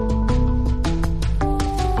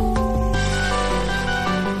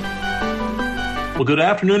Well, good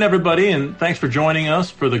afternoon, everybody, and thanks for joining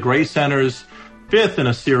us for the Gray Center's fifth in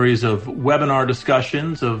a series of webinar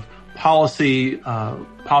discussions of policy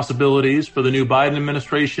possibilities for the new Biden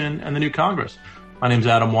administration and the new Congress. My name is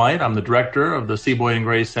Adam White. I'm the director of the C. Boyd and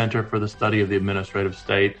Gray Center for the Study of the Administrative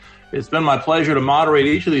State. It's been my pleasure to moderate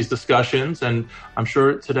each of these discussions, and I'm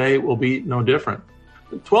sure today will be no different.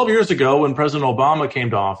 12 years ago, when President Obama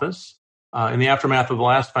came to office, in the aftermath of the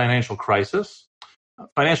last financial crisis,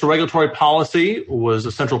 financial regulatory policy was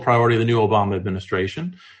a central priority of the new Obama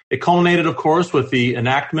administration. It culminated, of course, with the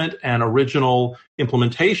enactment and original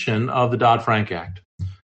implementation of the Dodd-Frank Act.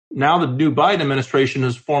 Now the new Biden administration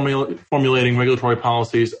is formulating regulatory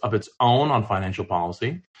policies of its own on financial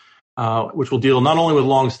policy, which will deal not only with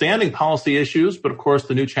long-standing policy issues, but, of course,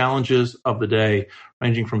 the new challenges of the day,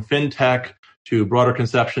 ranging from fintech to broader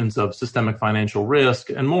conceptions of systemic financial risk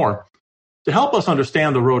and more. To help us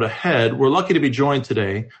understand the road ahead, we're lucky to be joined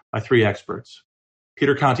today by three experts: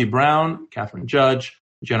 Peter Conti-Brown, Catherine Judge,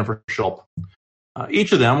 Jennifer Schulp.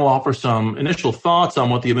 Each of them will offer some initial thoughts on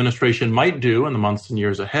what the administration might do in the months and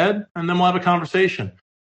years ahead, and then we'll have a conversation.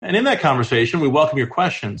 And in that conversation, we welcome your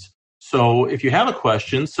questions. So if you have a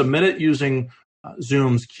question, submit it using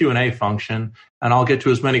Zoom's Q&A function, and I'll get to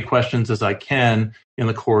as many questions as I can in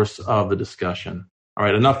the course of the discussion. All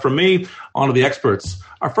right, enough from me. On to the experts.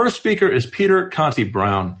 Our first speaker is Peter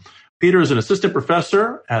Conti-Brown. Peter is an assistant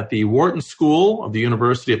professor at the Wharton School of the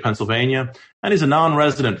University of Pennsylvania, and he's a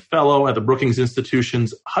non-resident fellow at the Brookings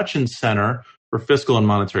Institution's Hutchins Center for Fiscal and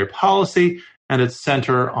Monetary Policy and its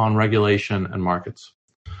Center on Regulation and Markets.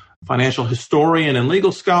 Financial historian and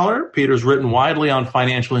legal scholar, Peter's written widely on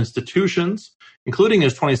financial institutions, including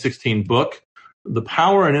his 2016 book, The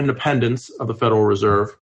Power and Independence of the Federal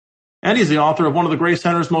Reserve. And he's the author of one of the Gray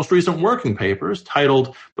Center's most recent working papers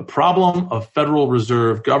titled The Problem of Federal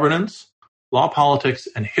Reserve Governance, Law, Politics,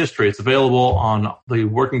 and History. It's available on the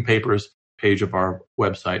working papers page of our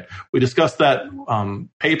website. We discussed that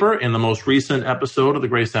paper in the most recent episode of the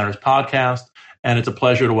Gray Center's podcast, and it's a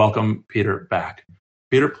pleasure to welcome Peter back.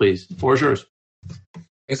 Peter, please, the floor is yours.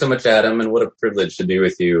 Thanks so much, Adam, and what a privilege to be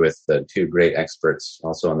with you with two great experts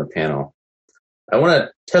also on the panel. I want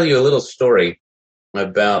to tell you a little story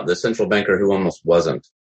about the central banker who almost wasn't.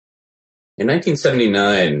 In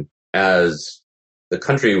 1979, as the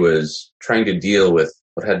country was trying to deal with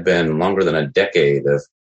what had been longer than a decade of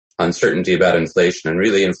uncertainty about inflation, and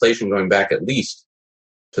really inflation going back at least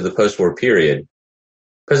to the post-war period,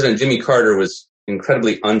 President Jimmy Carter was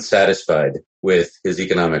incredibly unsatisfied with his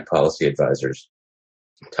economic policy advisors,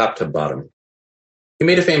 top to bottom. He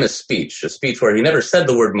made a famous speech, a speech where he never said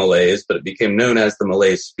the word malaise, but it became known as the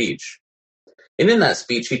malaise speech. And in that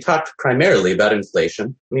speech, he talked primarily about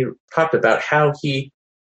inflation, and he talked about how he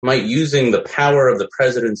might, using the power of the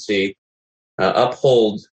presidency,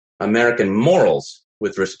 uphold American morals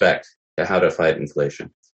with respect to how to fight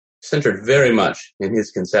inflation. Centered very much in his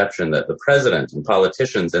conception that the president and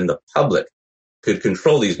politicians and the public could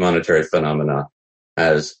control these monetary phenomena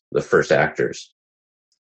as the first actors.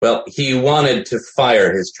 Well, he wanted to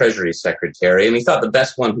fire his Treasury Secretary, and he thought the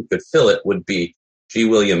best one who could fill it would be G.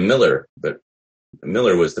 William Miller, but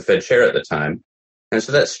Miller was the Fed chair at the time. And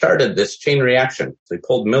so that started this chain reaction. So he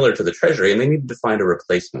pulled Miller to the Treasury, and they needed to find a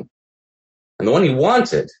replacement. And the one he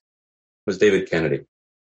wanted was David Kennedy.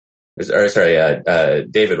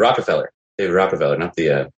 David Rockefeller. David Rockefeller, not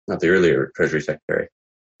the earlier Treasury Secretary.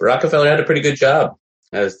 But Rockefeller had a pretty good job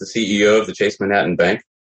as the CEO of the Chase Manhattan Bank,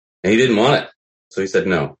 and he didn't want it. So he said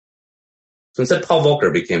no. So instead, Paul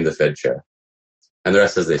Volcker became the Fed chair. And the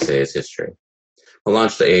rest, as they say, is history. He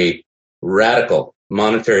launched a radical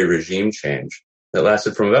monetary regime change that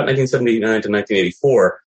lasted from about 1979 to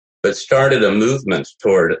 1984, but started a movement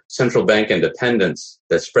toward central bank independence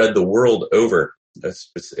that spread the world over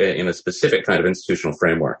in a specific kind of institutional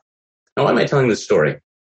framework. Now, why am I telling this story?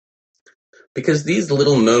 Because these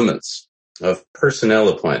little moments of personnel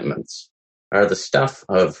appointments are the stuff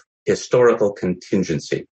of historical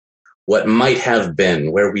contingency. What might have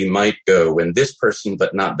been, where we might go when this person,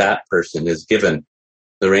 but not that person, is given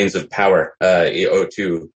the reins of power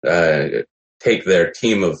to take their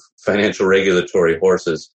team of financial regulatory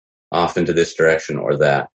horses off into this direction or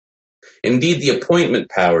that. Indeed, the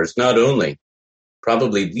appointment power is not only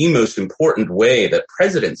probably the most important way that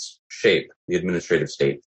presidents shape the administrative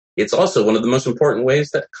state, it's also one of the most important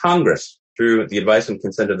ways that Congress, through the advice and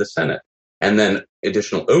consent of the Senate, and then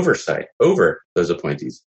additional oversight over those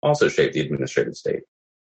appointees, also shape the administrative state.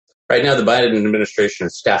 Right now, the Biden administration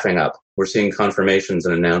is staffing up. We're seeing confirmations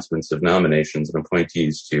and announcements of nominations and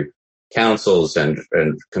appointees to councils and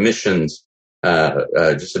commissions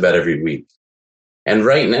just about every week. And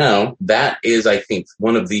right now, that is, I think,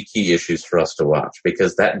 one of the key issues for us to watch,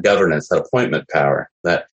 because that governance, that appointment power,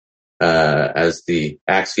 that, as the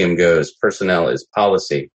axiom goes, personnel is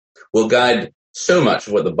policy, will guide so much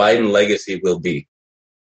of what the Biden legacy will be.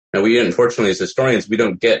 Now, we, unfortunately, as historians, we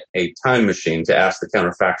don't get a time machine to ask the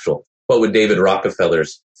counterfactual. What would David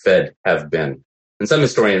Rockefeller's Fed have been? And some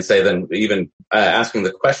historians say then even asking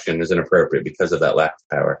the question is inappropriate because of that lack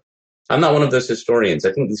of power. I'm not one of those historians.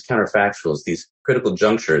 I think these counterfactuals, these critical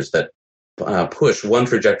junctures that push one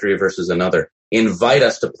trajectory versus another, invite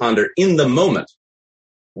us to ponder in the moment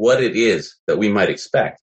what it is that we might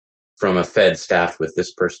expect from a Fed staffed with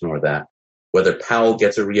this person or that, whether Powell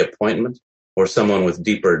gets a reappointment or someone with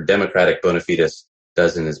deeper democratic bona fides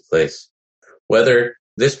does in his place, whether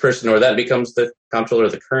this person or that becomes the comptroller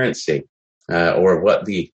of the currency, or what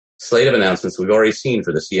the slate of announcements we've already seen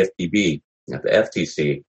for the CFPB, at the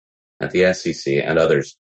FTC, at the SEC, and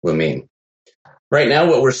others will mean. Right now,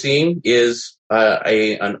 what we're seeing is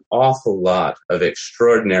an awful lot of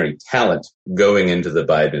extraordinary talent going into the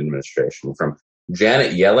Biden administration, from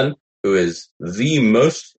Janet Yellen, who is the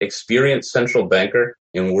most experienced central banker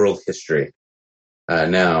in world history,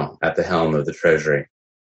 now at the helm of the Treasury.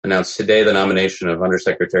 Announced today the nomination of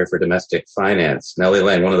Undersecretary for Domestic Finance, Nellie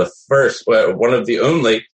Lang, one of the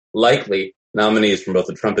only likely nominees from both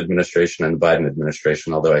the Trump administration and the Biden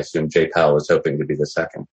administration, although I assume Jay Powell is hoping to be the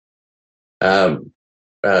second. And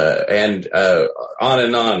on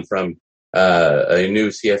from a new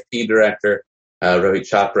CFP director, Rohit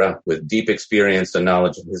Chopra, with deep experience and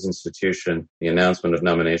knowledge of his institution, the announcement of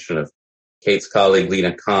nomination of Kate's colleague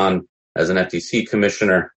Lina Khan as an FTC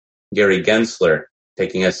commissioner, Gary Gensler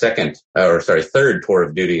taking a third tour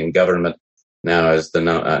of duty in government, now as the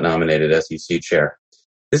nominated SEC chair.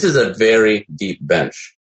 This is a very deep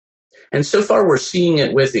bench. And so far we're seeing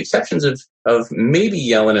it, with the exceptions of maybe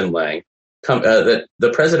Yellen and Lang, that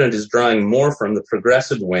the president is drawing more from the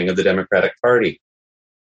progressive wing of the Democratic Party.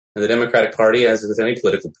 And the Democratic Party, as with any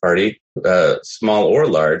political party, small or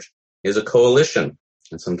large, is a coalition.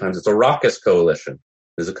 And sometimes it's a raucous coalition.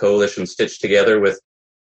 There's a coalition stitched together with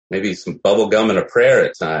maybe some bubble gum and a prayer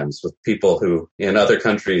at times, with people who in other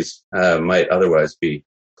countries might otherwise be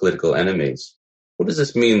political enemies. What does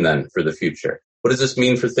this mean then for the future? What does this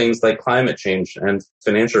mean for things like climate change and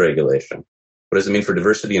financial regulation? What does it mean for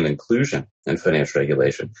diversity and inclusion and financial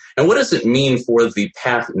regulation? And what does it mean for the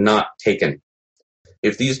path not taken?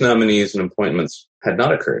 If these nominees and appointments had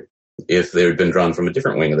not occurred, if they had been drawn from a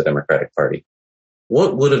different wing of the Democratic Party,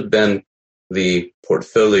 what would have been the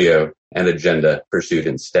portfolio and agenda pursued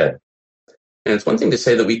instead? And it's one thing to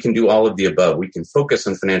say that we can do all of the above. We can focus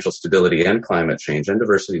on financial stability and climate change and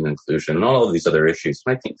diversity and inclusion and all of these other issues.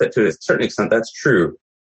 And I think that to a certain extent that's true.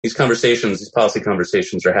 These policy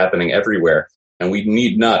conversations are happening everywhere, and we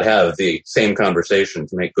need not have the same conversation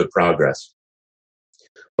to make good progress.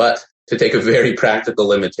 But to take a very practical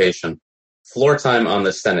limitation, floor time on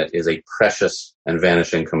the Senate is a precious and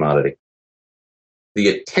vanishing commodity. The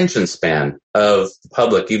attention span of the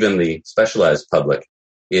public, even the specialized public,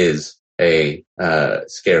 is a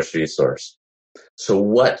scarce resource. So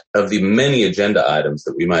what of the many agenda items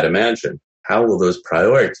that we might imagine, how will those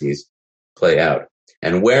priorities play out?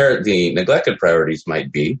 And where the neglected priorities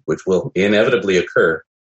might be, which will inevitably occur,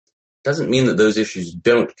 doesn't mean that those issues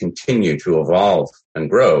don't continue to evolve and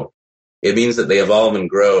grow. It means that they evolve and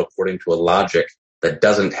grow according to a logic that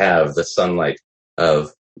doesn't have the sunlight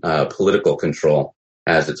of political control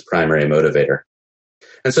as its primary motivator.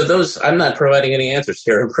 And so I'm not providing any answers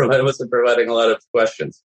here. I'm providing a lot of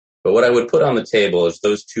questions. But what I would put on the table is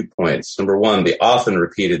those 2 points. Number one, the often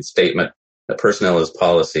repeated statement that personnel is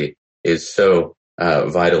policy is so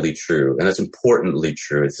vitally true. And it's importantly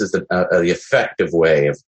true. This is the effective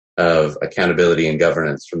way of accountability and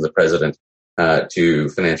governance from the president to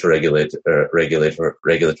financial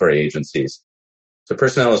regulatory agencies. So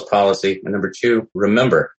personnel is policy. And number two,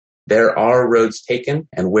 remember, there are roads taken,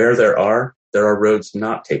 and where there are roads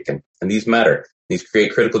not taken. And these matter. These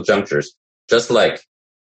create critical junctures, just like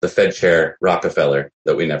the Fed chair Rockefeller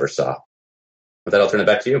that we never saw. With that, I'll turn it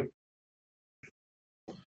back to you.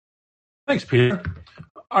 Thanks, Peter.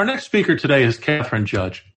 Our next speaker today is Catherine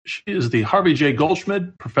Judge. She is the Harvey J.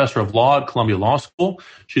 Goldschmidt Professor of Law at Columbia Law School.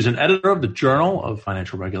 She's an editor of the Journal of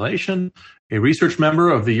Financial Regulation, a research member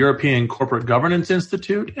of the European Corporate Governance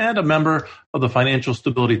Institute, and a member of the Financial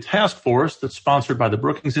Stability Task Force that's sponsored by the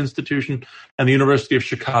Brookings Institution and the University of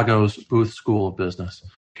Chicago's Booth School of Business.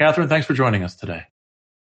 Catherine, thanks for joining us today.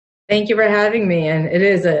 Thank you for having me, and it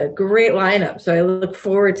is a great lineup, so I look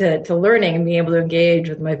forward to learning and being able to engage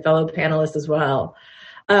with my fellow panelists as well.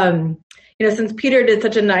 since Peter did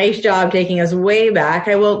such a nice job taking us way back,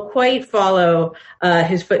 I won't quite follow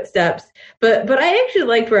his footsteps. But I actually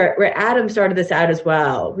liked where Adam started this out as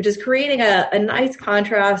well, which is creating a nice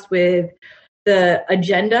contrast with the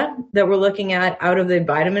agenda that we're looking at out of the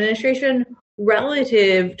Biden administration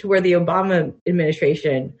relative to where the Obama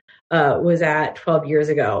administration was at 12 years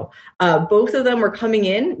ago. Both of them were coming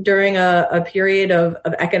in during a period of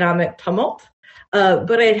economic tumult.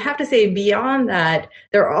 But I'd have to say beyond that,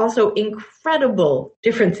 there are also incredible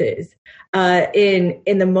differences in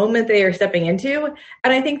the moment they are stepping into.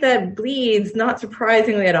 And I think that bleeds, not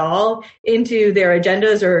surprisingly at all, into their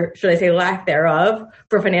agendas, or should I say lack thereof,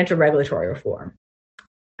 for financial regulatory reform.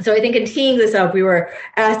 So I think in teeing this up, we were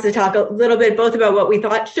asked to talk a little bit both about what we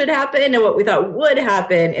thought should happen and what we thought would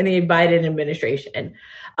happen in the Biden administration.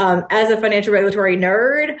 As a financial regulatory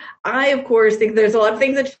nerd, I, of course, think there's a lot of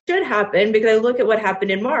things that should happen because I look at what happened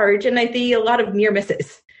in March and I see a lot of near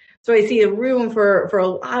misses. So I see a room for a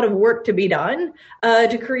lot of work to be done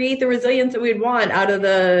to create the resilience that we'd want out of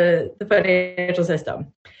the financial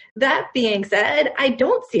system. That being said, I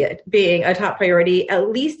don't see it being a top priority, at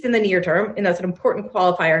least in the near term, and that's an important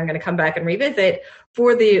qualifier I'm going to come back and revisit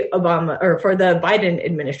for the Biden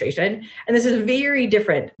administration. And this is very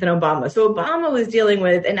different than Obama. So Obama was dealing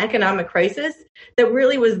with an economic crisis that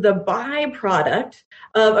really was the byproduct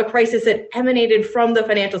of a crisis that emanated from the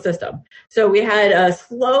financial system. So we had a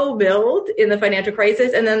slow build in the financial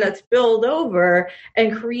crisis, and then that spilled over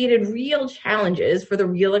and created real challenges for the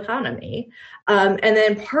real economy. And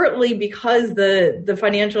then partly because the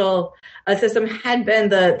financial system had been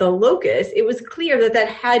the locus, it was clear that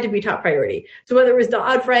had to be top priority. So whether it was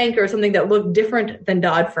Dodd-Frank or something that looked different than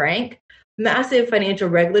Dodd-Frank, massive financial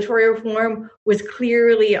regulatory reform was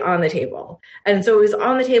clearly on the table. And so it was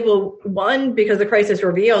on the table, one, because the crisis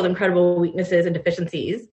revealed incredible weaknesses and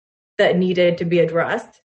deficiencies that needed to be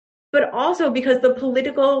addressed, but also because the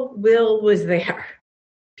political will was there.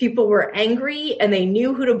 People were angry and they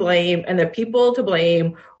knew who to blame, and the people to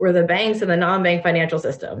blame were the banks and the non-bank financial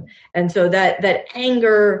system. And so that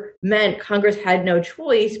anger meant Congress had no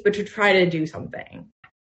choice but to try to do something.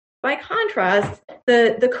 By contrast,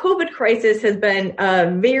 the COVID crisis has been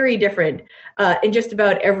very different in just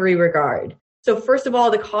about every regard. So first of all,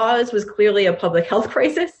 the cause was clearly a public health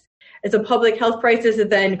crisis. It's a public health crisis that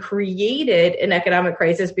then created an economic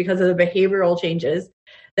crisis because of the behavioral changes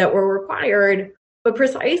that were required. But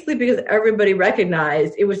precisely because everybody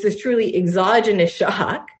recognized it was this truly exogenous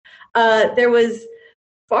shock, there was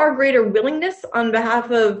far greater willingness on behalf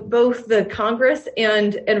of both the Congress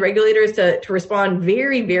and regulators to respond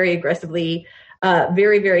very, very aggressively,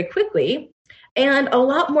 very, very quickly, and a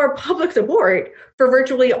lot more public support for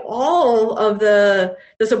virtually all of the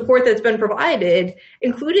support that's been provided,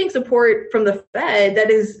 including support from the Fed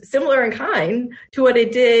that is similar in kind to what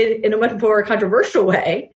it did in a much more controversial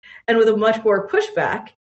way and with a much more pushback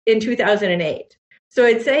in 2008. So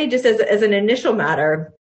I'd say just as an initial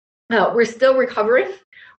matter, we're still recovering.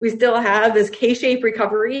 We still have this K-shaped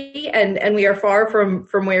recovery, and we are far from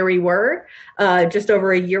where we were just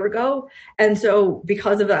over a year ago. And so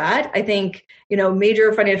because of that, I think,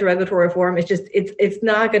 major financial regulatory reform is just, it's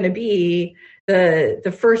not going to be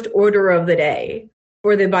the first order of the day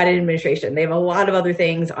for the Biden administration. They have a lot of other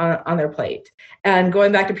things on their plate. And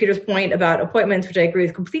going back to Peter's point about appointments, which I agree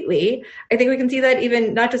with completely, I think we can see that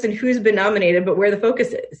even not just in who's been nominated, but where the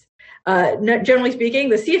focus is. Generally speaking,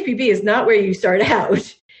 the CFPB is not where you start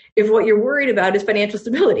out if what you're worried about is financial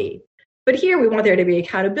stability. But here we want there to be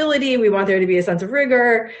accountability. We want there to be a sense of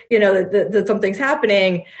rigor, that something's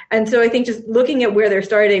happening. And so I think just looking at where they're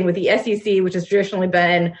starting with the SEC, which has traditionally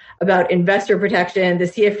been about investor protection, the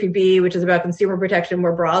CFPB, which is about consumer protection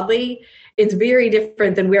more broadly, it's very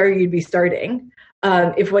different than where you'd be starting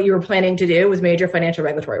if what you were planning to do was major financial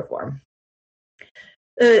regulatory reform.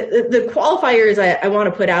 The qualifiers I want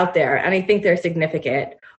to put out there, and I think they're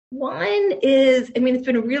significant. One is, it's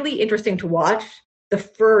been really interesting to watch the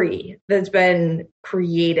fury that's been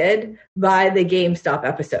created by the GameStop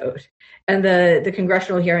episode and the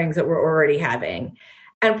congressional hearings that we're already having.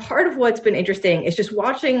 And part of what's been interesting is just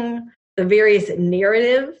watching the various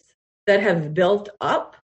narratives that have built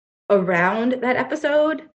up around that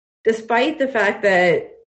episode, despite the fact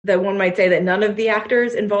that one might say that none of the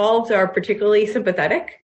actors involved are particularly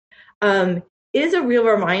sympathetic, is a real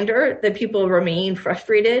reminder that people remain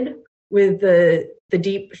frustrated with the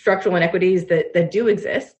deep structural inequities that do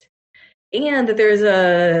exist, and that there's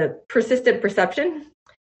a persistent perception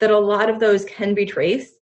that a lot of those can be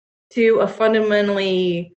traced to a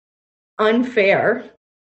fundamentally unfair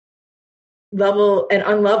level and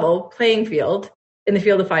unlevel playing field in the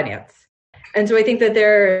field of finance. And so I think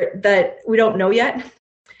that we don't know yet,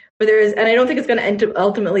 but and I don't think it's going to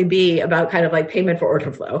ultimately be about kind of like payment for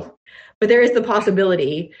order flow. But there is the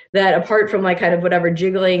possibility that apart from like kind of whatever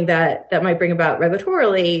jiggling that might bring about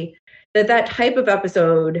regulatorily, that type of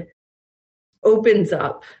episode opens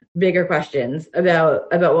up bigger questions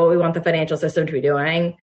about what we want the financial system to be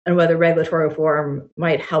doing and whether regulatory reform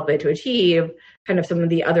might help it to achieve kind of some of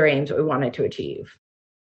the other aims that we want it to achieve.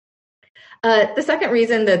 The second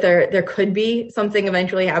reason that there could be something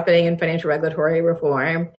eventually happening in financial regulatory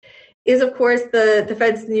reform is, of course, the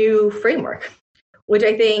Fed's new framework, which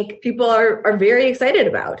I think people are very excited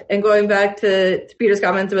about. And going back to Peter's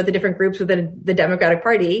comments about the different groups within the Democratic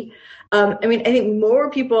Party, I think more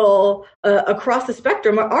people across the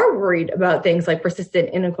spectrum are worried about things like persistent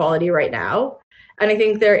inequality right now. And I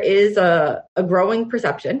think there is a growing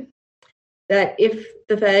perception that if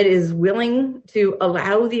the Fed is willing to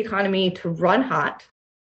allow the economy to run hot,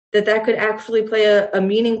 that could actually play a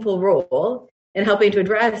meaningful role in helping to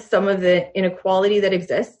address some of the inequality that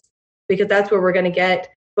exists, because that's where we're going to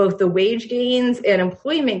get both the wage gains and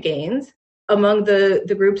employment gains among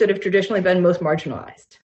the groups that have traditionally been most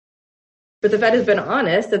marginalized. But the Fed has been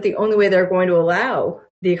honest that the only way they're going to allow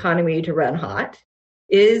the economy to run hot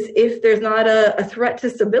is if there's not a threat to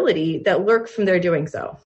stability that lurks from their doing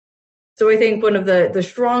so. So I think one of the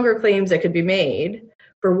stronger claims that could be made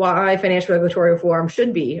for why financial regulatory reform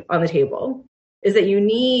should be on the table is that you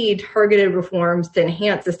need targeted reforms to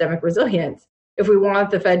enhance systemic resilience if we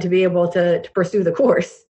want the Fed to be able to pursue the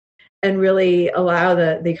course and really allow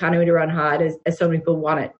the economy to run hot as so many people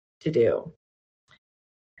want it to do.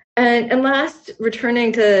 And last,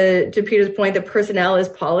 returning to Peter's point that personnel is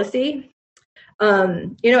policy,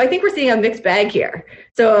 I think we're seeing a mixed bag here.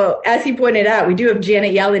 So as he pointed out, we do have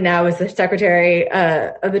Janet Yellen now as the Secretary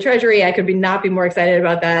of the Treasury. I could not be more excited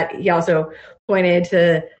about that. He also pointed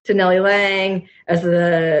to Nellie Lang as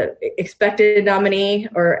the expected nominee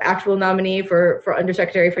or actual nominee for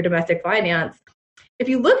Undersecretary for Domestic Finance. If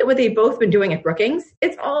you look at what they've both been doing at Brookings,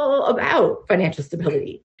 it's all about financial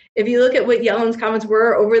stability. If you look at what Yellen's comments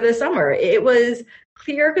were over the summer, it was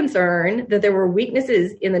clear concern that there were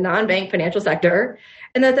weaknesses in the non-bank financial sector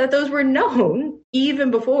and that those were known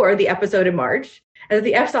even before the episode in March and that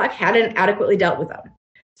the FSOC hadn't adequately dealt with them.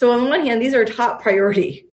 So on one hand, these are top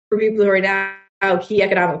priority for people who are now key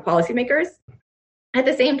economic policymakers. At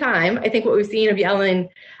the same time, I think what we've seen of Yellen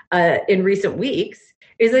in recent weeks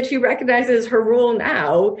is that she recognizes her role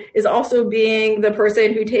now is also being the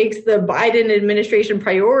person who takes the Biden administration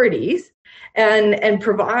priorities and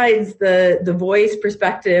provides the voice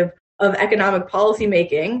perspective of economic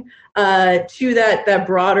policymaking to that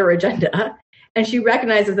broader agenda. And she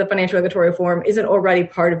recognizes that financial regulatory reform isn't already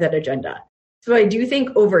part of that agenda. So I do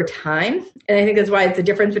think over time, and I think that's why it's the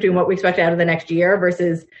difference between what we expect out of the next year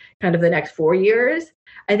versus kind of the next 4 years,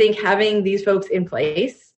 I think having these folks in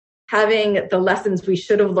place, having the lessons we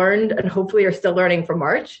should have learned and hopefully are still learning from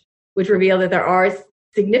March, which reveal that there are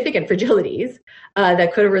significant fragilities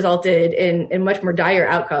that could have resulted in much more dire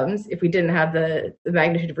outcomes if we didn't have the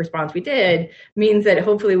magnitude of response we did, means that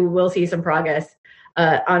hopefully we will see some progress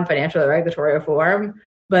on financial regulatory reform,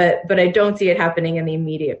 but I don't see it happening in the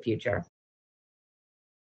immediate future.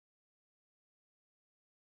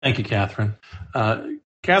 Thank you, Catherine.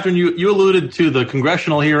 Catherine, you alluded to the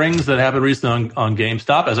congressional hearings that happened recently on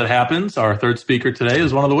GameStop. As it happens, our third speaker today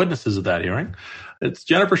is one of the witnesses of that hearing. It's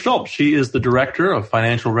Jennifer Schulp. She is the Director of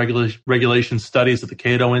Financial Regulation Studies at the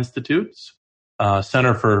Cato Institute's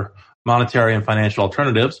Center for Monetary and Financial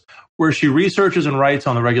Alternatives, where she researches and writes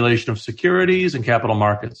on the regulation of securities and capital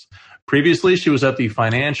markets. Previously, she was at the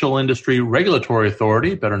Financial Industry Regulatory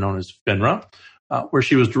Authority, better known as FINRA, where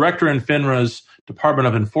she was director in FINRA's Department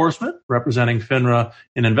of Enforcement, representing FINRA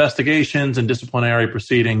in investigations and disciplinary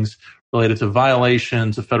proceedings related to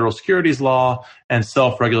violations of federal securities law and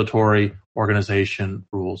self-regulatory organization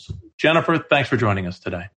rules. Jennifer, thanks for joining us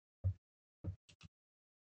today.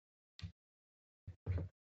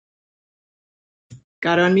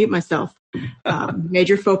 Got to unmute myself.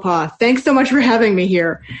 Major faux pas. Thanks so much for having me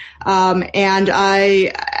here. And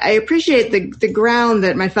I appreciate the ground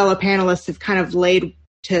that my fellow panelists have kind of laid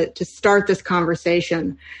to start this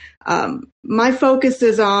conversation. My focus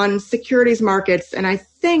is on securities markets, and I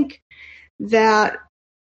think that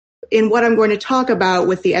in what I'm going to talk about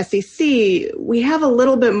with the SEC, we have a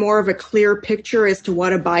little bit more of a clear picture as to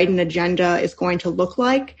what a Biden agenda is going to look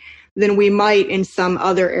like than we might in some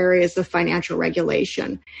other areas of financial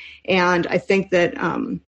regulation. And I think that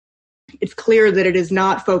it's clear that it is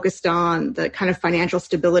not focused on the kind of financial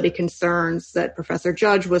stability concerns that Professor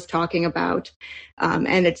Judge was talking about,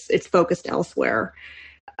 and it's focused elsewhere.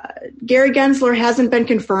 Gary Gensler hasn't been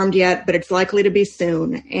confirmed yet, but it's likely to be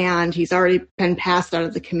soon, and he's already been passed out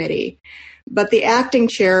of the committee. But the acting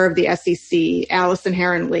chair of the SEC, Allison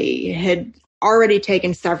Herron-Lee, had already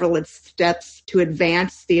taken several steps to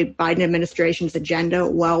advance the Biden administration's agenda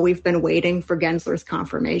while we've been waiting for Gensler's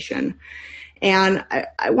confirmation. And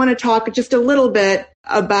I want to talk just a little bit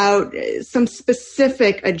about some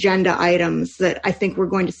specific agenda items that I think we're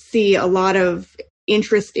going to see a lot of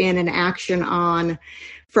interest in and action on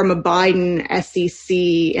from a Biden SEC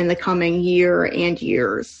in the coming year and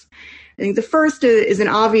years. I think the first is an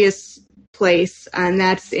obvious place, and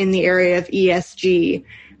that's in the area of ESG,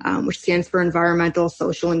 which stands for Environmental,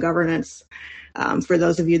 Social, and Governance, for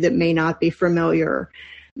those of you that may not be familiar.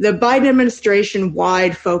 The Biden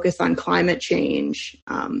administration-wide focus on climate change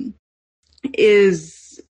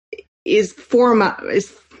is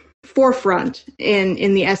forefront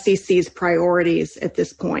in the SEC's priorities at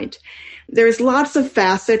this point. There's lots of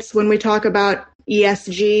facets when we talk about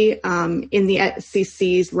ESG in the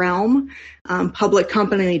SEC's realm, public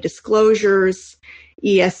company disclosures,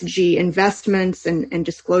 ESG investments and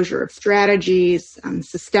disclosure of strategies,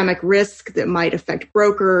 systemic risk that might affect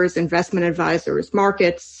brokers, investment advisors,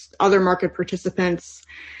 markets, other market participants,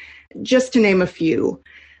 just to name a few.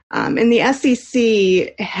 And the SEC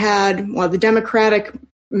the Democratic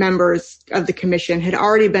members of the commission had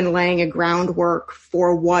already been laying a groundwork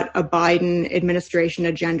for what a Biden administration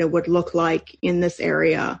agenda would look like in this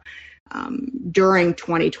area during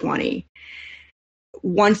 2020.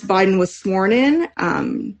 Once Biden was sworn in,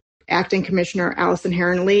 Acting Commissioner Allison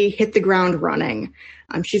Herron-Lee hit the ground running.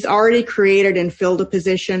 She's already created and filled a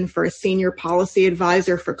position for a senior policy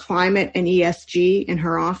advisor for climate and ESG in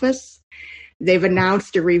her office. They've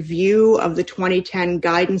announced a review of the 2010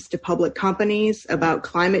 guidance to public companies about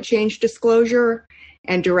climate change disclosure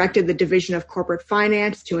and directed the Division of Corporate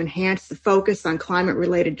Finance to enhance the focus on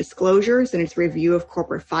climate-related disclosures in its review of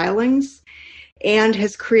corporate filings, and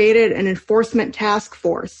has created an enforcement task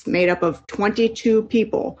force made up of 22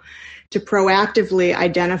 people to proactively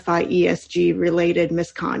identify ESG-related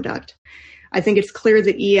misconduct. I think it's clear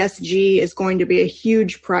that ESG is going to be a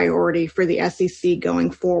huge priority for the SEC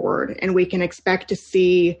going forward, and we can expect to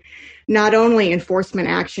see not only enforcement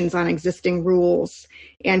actions on existing rules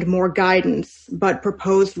and more guidance, but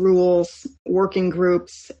proposed rules, working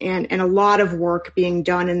groups, and a lot of work being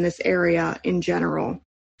done in this area in general.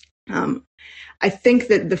 I think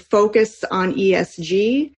that the focus on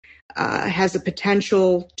ESG has a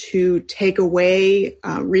potential to take away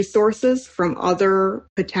resources from other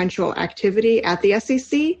potential activity at the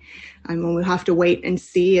SEC. We'll have to wait and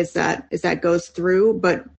see as that goes through.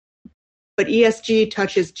 But ESG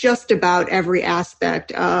touches just about every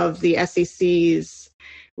aspect of the SEC's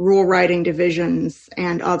rule writing divisions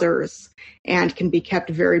and others, and can be kept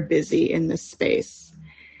very busy in this space.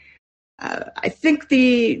 I think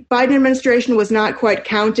the Biden administration was not quite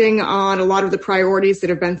counting on a lot of the priorities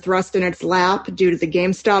that have been thrust in its lap due to the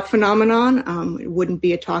GameStop phenomenon. It wouldn't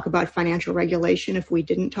be a talk about financial regulation if we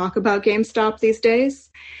didn't talk about GameStop these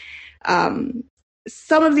days. Some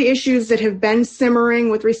of the issues that have been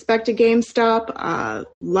simmering with respect to GameStop,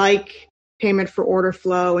 like payment for order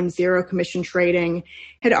flow and zero commission trading,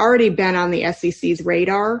 had already been on the SEC's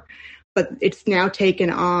radar, but it's now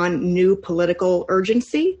taken on new political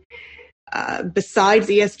urgency. Besides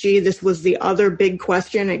ESG, this was the other big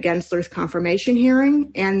question at Gensler's confirmation hearing,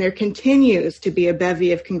 and there continues to be a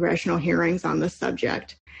bevy of congressional hearings on this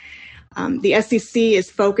subject. The SEC is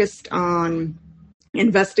focused on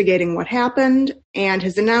investigating what happened and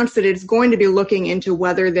has announced that it's going to be looking into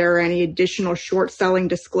whether there are any additional short-selling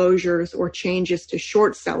disclosures or changes to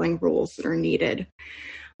short-selling rules that are needed.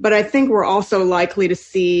 But I think we're also likely to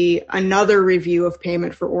see another review of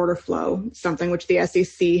payment for order flow, something which the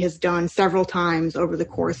SEC has done several times over the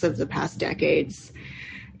course of the past decades.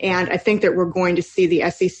 And I think that we're going to see the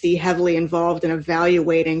SEC heavily involved in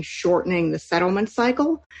evaluating shortening the settlement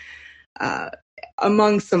cycle,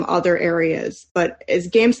 among some other areas. But as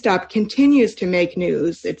GameStop continues to make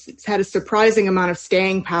news, it's had a surprising amount of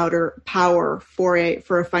staying power for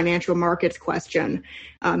a financial markets question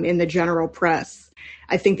in the general press.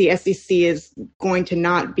 I think the SEC is going to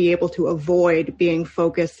not be able to avoid being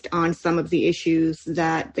focused on some of the issues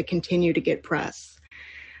that continue to get press.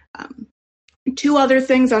 Two other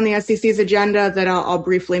things on the SEC's agenda that I'll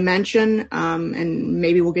briefly mention, and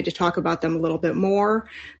maybe we'll get to talk about them a little bit more.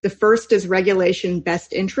 The first is regulation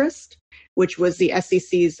best interest, which was the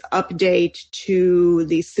SEC's update to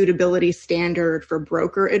the suitability standard for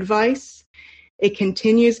broker advice. It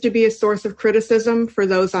continues to be a source of criticism for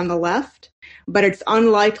those on the left, but it's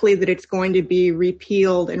unlikely that it's going to be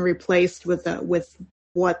repealed and replaced with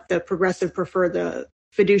what the progressive prefer the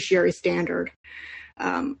fiduciary standard.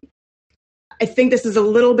 I think this is a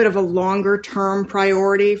little bit of a longer term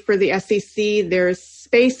priority for the SEC. There's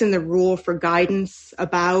space in the rule for guidance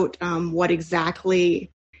about what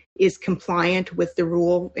exactly is compliant with the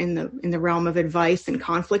rule in the realm of advice and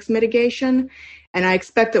conflicts mitigation. And I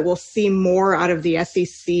expect that we'll see more out of the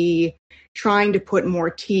SEC trying to put more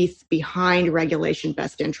teeth behind regulation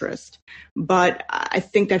best interest. But I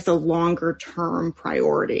think that's a longer term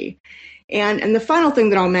priority. And the final thing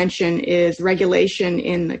that I'll mention is regulation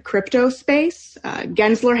in the crypto space.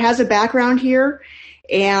 Gensler has a background here,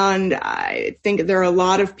 and I think there are a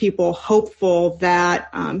lot of people hopeful that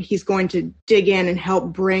he's going to dig in and help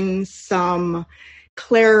bring some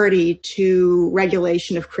clarity to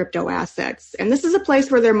regulation of crypto assets. And this is a place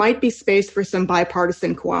where there might be space for some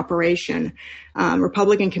bipartisan cooperation.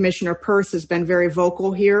 Republican Commissioner Peirce has been very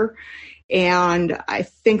vocal here. And I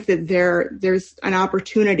think that there's an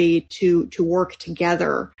opportunity to work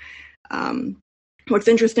together. What's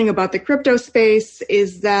interesting about the crypto space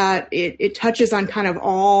is that it touches on kind of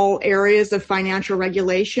all areas of financial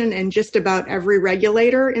regulation, and just about every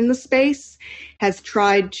regulator in the space has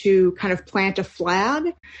tried to kind of plant a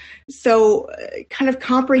flag. So kind of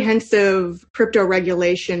comprehensive crypto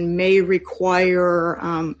regulation may require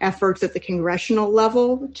efforts at the congressional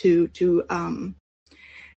level to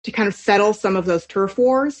kind of settle some of those turf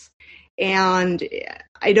wars. And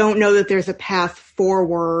I don't know that there's a path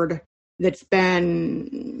forward that's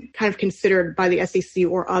been kind of considered by the SEC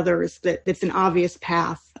or others that's an obvious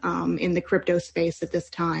path in the crypto space at this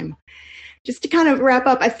time. Just to kind of wrap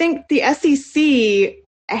up, I think the SEC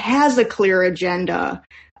has a clear agenda,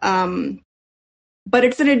 but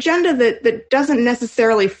it's an agenda that doesn't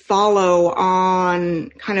necessarily follow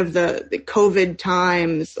on kind of the COVID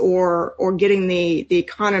times or getting the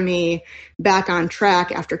economy back on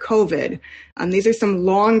track after COVID. These are some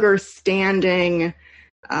longer standing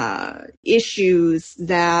issues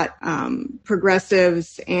that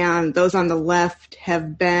progressives and those on the left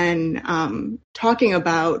have been talking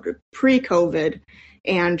about pre-COVID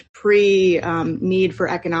and pre-need for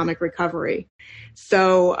economic recovery.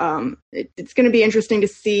 So it's going to be interesting to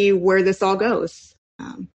see where this all goes.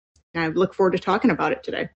 And I look forward to talking about it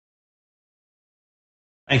today.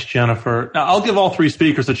 Thanks, Jennifer. Now, I'll give all three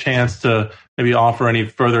speakers a chance to maybe offer any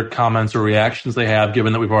further comments or reactions they have,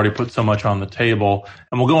 given that we've already put so much on the table.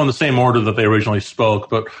 And we'll go in the same order that they originally spoke.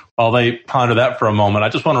 But while they ponder that for a moment, I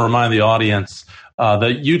just want to remind the audience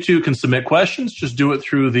that you too can submit questions. Just do it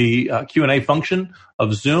through the Q&A function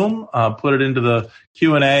of Zoom. Put it into the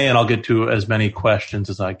Q&A, and I'll get to as many questions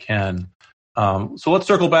as I can. So let's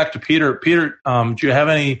circle back to Peter. Peter, do you have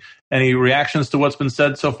any reactions to what's been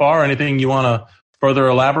said so far? Anything you want to further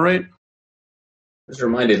elaborate? I was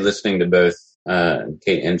reminded listening to both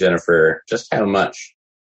Kate and Jennifer just how much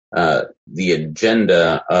the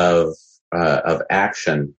agenda of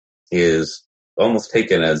action is almost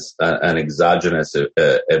taken as an exogenous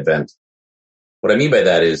event. What I mean by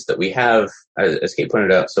that is that we have, as Kate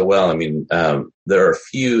pointed out so well, I mean, there are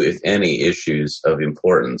few, if any, issues of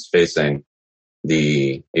importance facing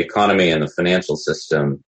the economy and the financial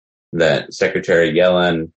system that Secretary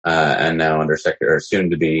Yellen and now soon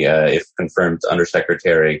to be, if confirmed,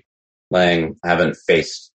 Undersecretary Lang haven't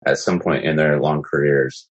faced at some point in their long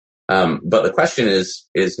careers. But the question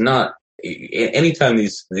is not anytime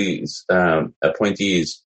these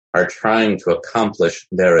appointees are trying to accomplish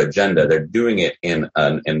their agenda, they're doing it in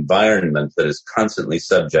an environment that is constantly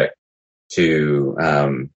subject to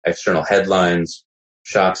external headlines,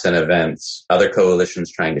 shocks and events, other coalitions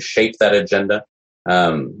trying to shape that agenda.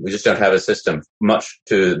 We just don't have a system, much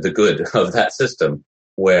to the good of that system,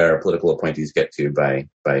 where political appointees get to, by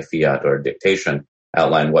fiat or dictation,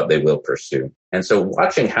 outline what they will pursue. And so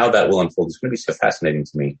watching how that will unfold is going to be so fascinating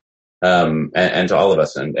to me, and to all of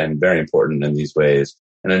us, and very important in these ways.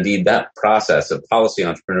 And indeed, that process of policy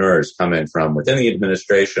entrepreneurs coming from within the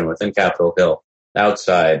administration, within Capitol Hill,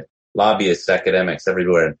 outside, lobbyists, academics,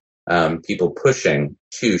 everywhere, people pushing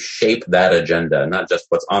to shape that agenda, not just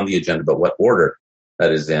what's on the agenda, but what order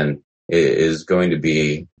that is in, is going to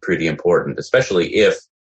be pretty important, especially if,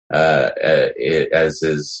 as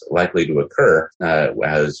is likely to occur,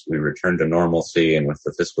 as we return to normalcy and with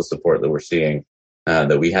the fiscal support that we're seeing,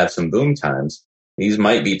 that we have some boom times. These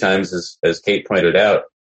might be times, as Kate pointed out,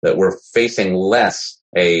 that we're facing less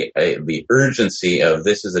the urgency of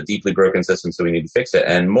this is a deeply broken system, so we need to fix it,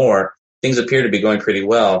 and more, things appear to be going pretty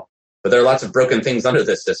well, but there are lots of broken things under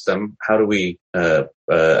this system. How do we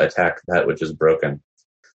attack that which is broken?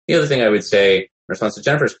 The other thing I would say, in response to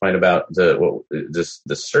Jennifer's point about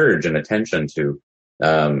the surge in attention to,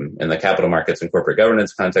 in the capital markets and corporate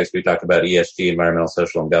governance context, we talk about ESG, environmental,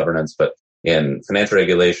 social, and governance, but in financial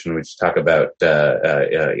regulation, which talk about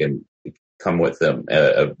come with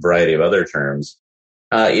a variety of other terms,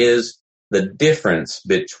 is the difference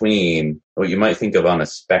between what you might think of on a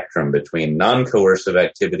spectrum between non-coercive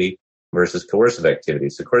activity versus coercive activity.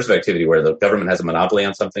 So coercive activity where the government has a monopoly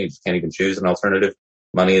on something, you just can't even choose an alternative.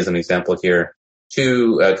 Money is an example here.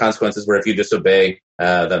 Two, consequences where if you disobey,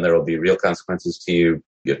 then there will be real consequences to you.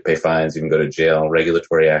 You have to pay fines, you can go to jail,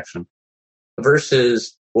 regulatory action.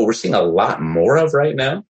 Versus what we're seeing a lot more of right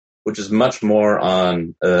now, which is much more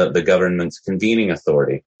on the government's convening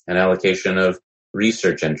authority and allocation of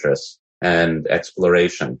research interests and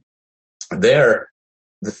exploration. There,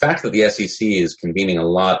 the fact that the SEC is convening a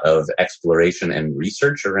lot of exploration and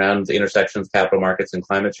research around the intersections of capital markets and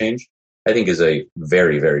climate change, I think is a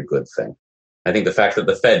very, very good thing. I think the fact that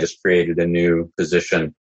the Fed just created a new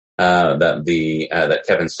position that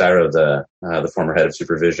Kevin Styro, the former head of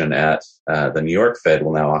supervision at the New York Fed,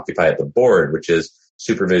 will now occupy at the board, which is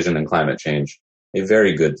supervision and climate change, a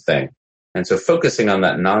very good thing. And so focusing on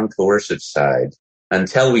that non-coercive side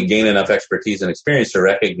until we gain enough expertise and experience to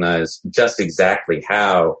recognize just exactly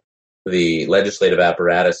how the legislative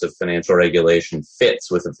apparatus of financial regulation fits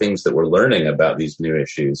with the things that we're learning about these new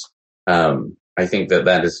issues, I think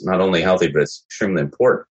that is not only healthy, but it's extremely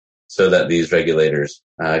important so that these regulators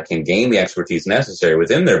can gain the expertise necessary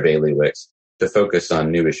within their bailiwicks to focus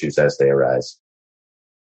on new issues as they arise.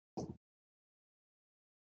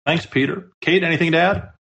 Thanks, Peter. Kate, anything to add?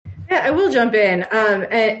 Yeah, I will jump in.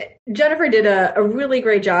 And Jennifer did a really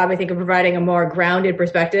great job, I think, of providing a more grounded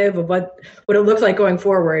perspective of what it looks like going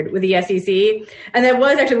forward with the SEC. And that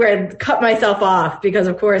was actually where I cut myself off because,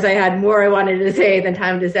 of course, I had more I wanted to say than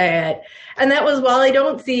time to say it. And that was, while I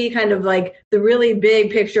don't see kind of like the really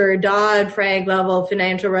big picture Dodd-Frank level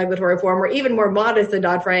financial regulatory reform, or even more modest than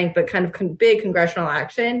Dodd-Frank, but kind of big congressional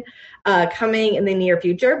action coming in the near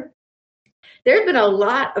future, there's been a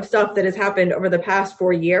lot of stuff that has happened over the past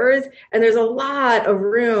 4 years, and there's a lot of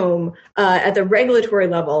room at the regulatory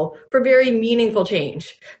level for very meaningful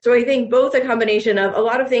change. So I think both a combination of a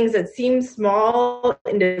lot of things that seem small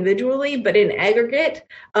individually, but in aggregate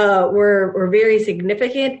were very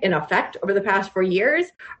significant in effect over the past 4 years,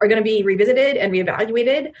 are going to be revisited and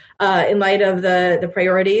reevaluated in light of the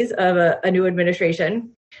priorities of a new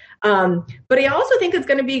administration. But I also think it's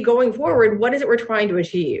going to be going forward, what is it we're trying to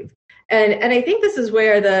achieve? And I think this is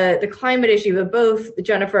where the climate issue that both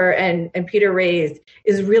Jennifer and Peter raised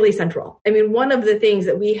is really central. I mean, one of the things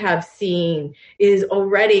that we have seen is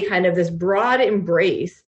already kind of this broad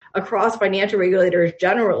embrace across financial regulators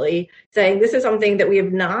generally saying this is something that we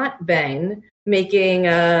have not been making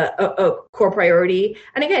a core priority.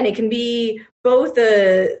 And again, it can be both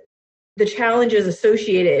the challenges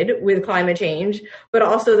associated with climate change, but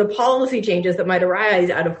also the policy changes that might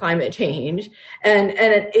arise out of climate change. And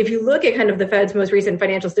if you look at kind of the Fed's most recent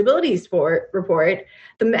financial stability report,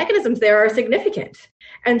 the mechanisms there are significant.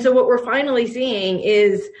 And so what we're finally seeing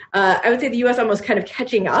is, I would say the U.S. almost kind of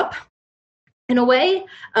catching up in a way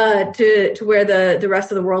to where the rest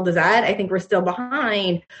of the world is at. I think we're still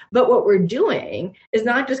behind. But what we're doing is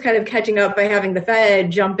not just kind of catching up by having the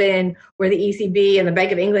Fed jump in where the ECB and the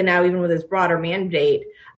Bank of England now, even with its broader mandate,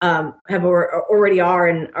 already are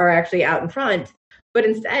and are actually out in front, but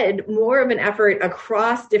instead more of an effort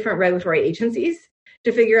across different regulatory agencies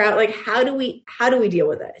to figure out like how do we deal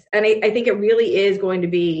with this? And I think it really is going to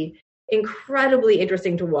be incredibly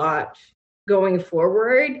interesting to watch going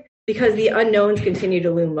forward, because the unknowns continue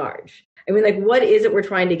to loom large. I mean, like, what is it we're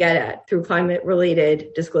trying to get at through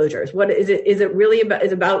climate-related disclosures? What is it? Is it really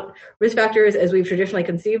about risk factors as we've traditionally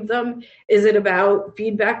conceived them? Is it about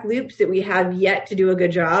feedback loops that we have yet to do a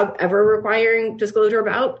good job ever requiring disclosure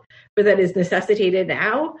about, but that is necessitated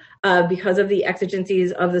now because of the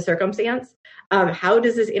exigencies of the circumstance? How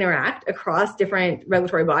does this interact across different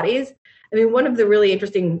regulatory bodies? I mean, one of the really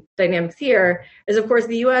interesting dynamics here is, of course,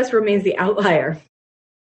 the U.S. remains the outlier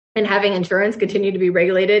and having insurance continue to be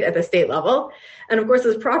regulated at the state level. And of course,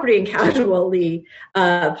 those property and casualty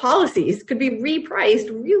policies could be repriced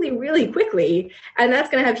really, really quickly. And that's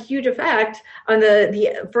going to have huge effect on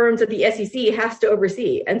the firms that the SEC has to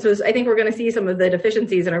oversee. And so I think we're going to see some of the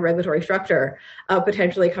deficiencies in our regulatory structure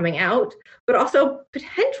potentially coming out, but also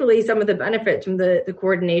potentially some of the benefits from the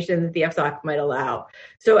coordination that the FSOC might allow.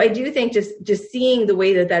 So I do think just seeing the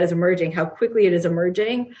way that is emerging, how quickly it is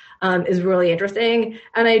emerging, is really interesting.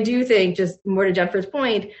 And I do think, just more to Jennifer's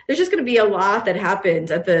point, there's just going to be a lot that happens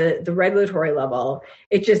at the regulatory level.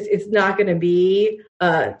 It's not going to be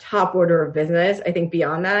a top order of business, I think,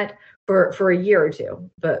 beyond that for a year or two,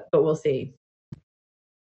 but we'll see.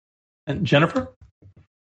 And Jennifer?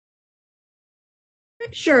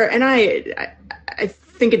 Sure. And I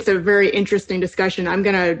think it's a very interesting discussion. I'm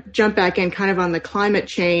going to jump back in kind of on the climate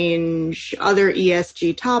change, other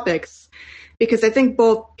ESG topics, because I think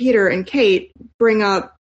both Peter and Kate bring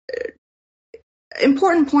up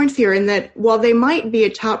important points here in that while they might be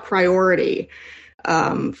a top priority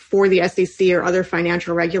for the SEC or other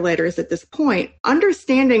financial regulators at this point,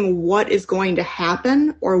 understanding what is going to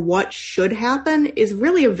happen or what should happen is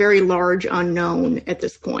really a very large unknown at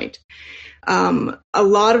this point. A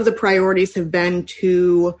lot of the priorities have been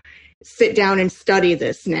to sit down and study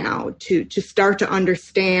this now, to start to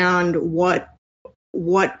understand what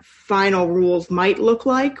final rules might look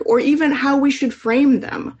like, or even how we should frame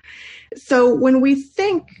them. So when we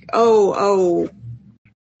think,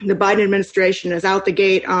 the Biden administration is out the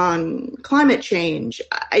gate on climate change,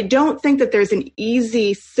 I don't think that there's an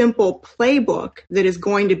easy, simple playbook that is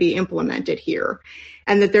going to be implemented here,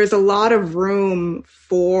 and that there's a lot of room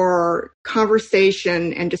for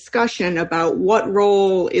conversation and discussion about what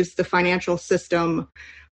role is the financial system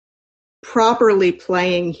properly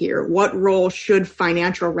playing here. What role should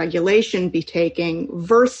financial regulation be taking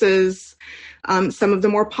versus some of the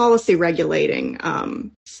more policy regulating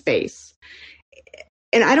space.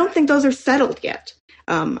 And I don't think those are settled yet.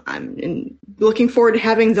 I'm looking forward to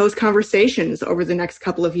having those conversations over the next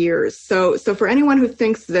couple of years. So for anyone who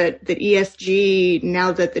thinks that ESG,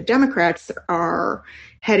 now that the Democrats are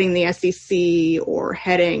heading the SEC or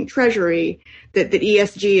heading Treasury, that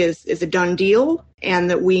ESG is a done deal,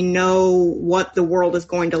 and that we know what the world is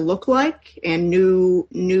going to look like and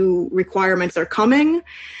new requirements are coming,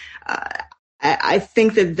 I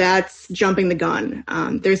think that that's jumping the gun.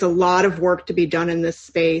 There's a lot of work to be done in this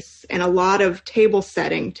space and a lot of table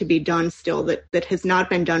setting to be done still that has not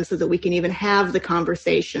been done, so that we can even have the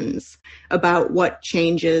conversations about what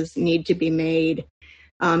changes need to be made,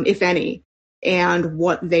 if any, and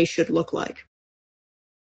what they should look like.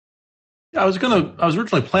 I was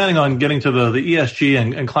originally planning on getting to the ESG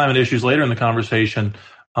and climate issues later in the conversation,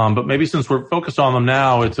 but maybe since we're focused on them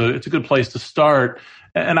now, it's a good place to start.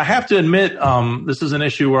 And I have to admit, this is an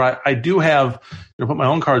issue where I do have, put my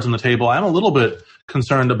own cards on the table. I'm a little bit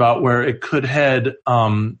concerned about where it could head,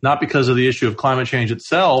 not because of the issue of climate change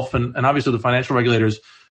itself, and obviously the financial regulators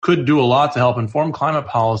could do a lot to help inform climate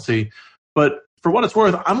policy. But for what it's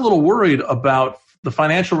worth, I'm a little worried about the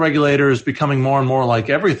financial regulators becoming more and more like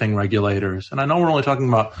everything regulators. And I know we're only talking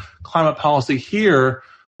about climate policy here,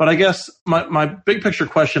 but I guess my big picture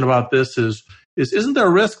question about this is isn't there a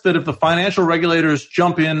risk that if the financial regulators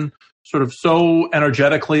jump in sort of so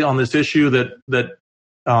energetically on this issue that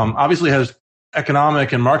obviously has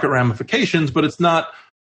economic and market ramifications, but it's not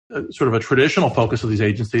sort of a traditional focus of these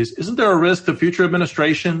agencies, isn't there a risk that future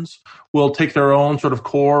administrations will take their own sort of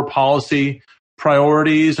core policy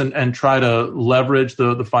priorities and try to leverage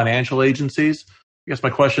the financial agencies? I guess my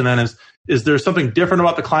question then is there something different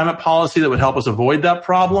about the climate policy that would help us avoid that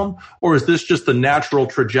problem? Or is this just the natural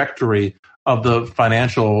trajectory of the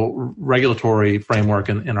financial regulatory framework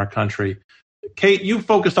in our country? Kate, you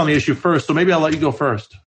focused on the issue first, so maybe I'll let you go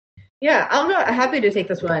first. Yeah, I'm happy to take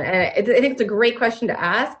this one. And I think it's a great question to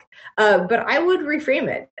ask, but I would reframe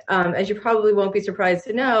it. As you probably won't be surprised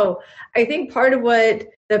to know, I think part of what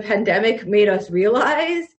the pandemic made us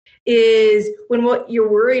realize is when what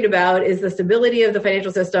you're worried about is the stability of the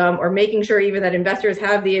financial system or making sure even that investors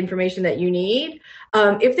have the information that you need,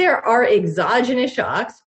 if there are exogenous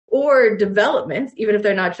shocks or developments, even if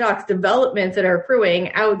they're not shocks, developments that are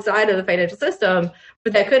accruing outside of the financial system,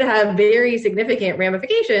 but that could have very significant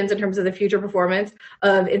ramifications in terms of the future performance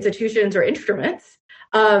of institutions or instruments,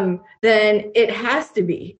 then it has to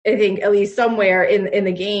be, I think, at least somewhere in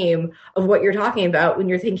the game of what you're talking about when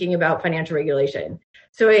you're thinking about financial regulation.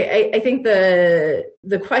 So I think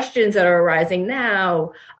the questions that are arising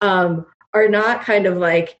now are not kind of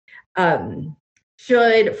like,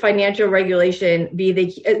 should financial regulation be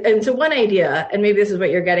the key? And so one idea, and maybe this is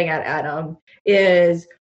what you're getting at, Adam, is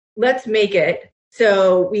let's make it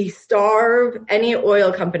so we starve any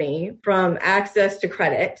oil company from access to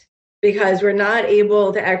credit because we're not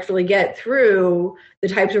able to actually get through the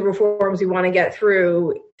types of reforms we want to get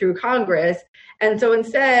through Congress. And so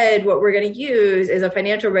instead, what we're going to use is a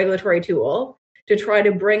financial regulatory tool to try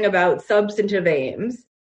to bring about substantive aims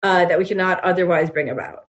that we cannot otherwise bring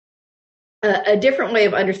about. A different way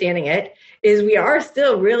of understanding it is we are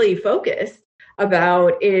still really focused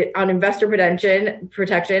about it on investor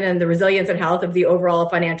protection and the resilience and health of the overall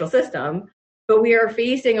financial system, but we are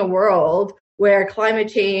facing a world where climate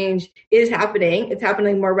change is happening. It's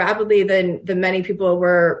happening more rapidly than many people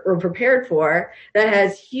were prepared for. That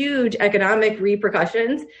has huge economic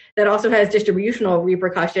repercussions. That also has distributional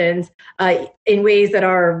repercussions in ways that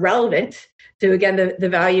are relevant to, again, the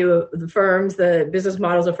value of the firms, the business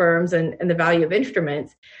models of firms, and the value of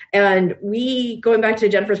instruments. And going back to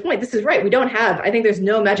Jennifer's point, this is right. I think there's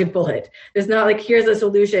no magic bullet. There's not like, here's a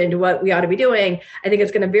solution to what we ought to be doing. I think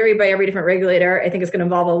it's going to vary by every different regulator. I think it's going to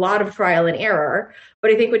involve a lot of trial and error.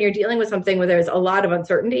 But I think when you're dealing with something where there's a lot of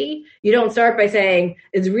uncertainty, you don't start by saying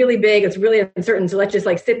it's really big, it's really uncertain, so let's just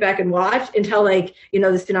like sit back and watch until the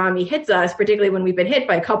tsunami hits us, particularly when we've been hit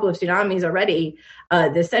by a couple of tsunamis already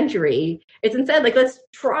this century. It's instead like, let's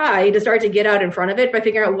try to start to get out in front of it by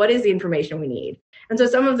figuring out what is the information we need. And so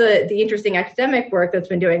some of the interesting academic work that's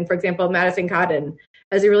been doing, for example, Madison Cotton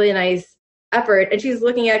has a really nice effort, and she's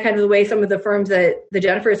looking at kind of the way some of the firms that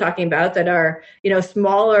Jennifer is talking about that are,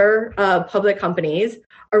 smaller public companies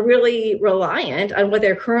are really reliant on what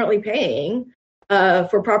they're currently paying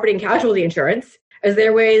for property and casualty insurance as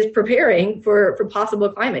their ways preparing for possible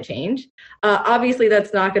climate change. Obviously,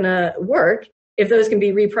 that's not going to work if those can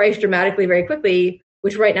be repriced dramatically very quickly,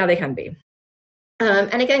 which right now they can be.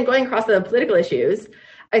 And again, going across the political issues,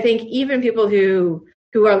 I think even people who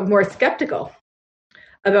are more skeptical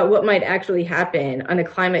about what might actually happen on a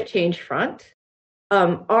climate change front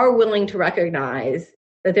are willing to recognize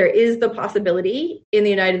that there is the possibility in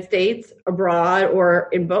the United States, abroad, or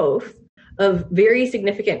in both, of very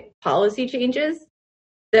significant policy changes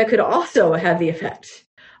that could also have the effect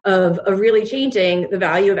of really changing the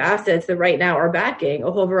value of assets that right now are backing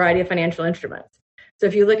a whole variety of financial instruments. So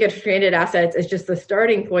if you look at stranded assets as just the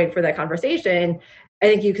starting point for that conversation, I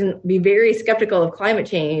think you can be very skeptical of climate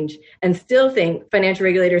change and still think financial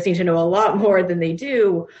regulators need to know a lot more than they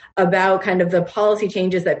do about kind of the policy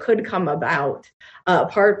changes that could come about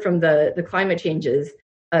apart from the climate changes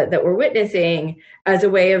that we're witnessing as a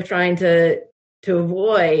way of trying to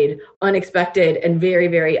avoid unexpected and very,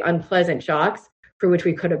 very unpleasant shocks for which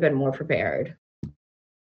we could have been more prepared.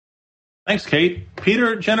 Thanks, Kate.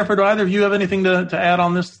 Peter, Jennifer, do either of you have anything to add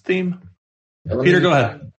on this theme? Peter, go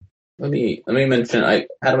ahead. Let me mention,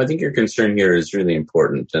 Adam, I think your concern here is really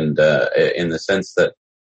important, and in the sense that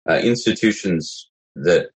institutions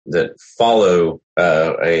that follow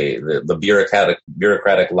the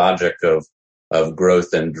bureaucratic logic of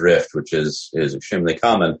growth and drift, which is extremely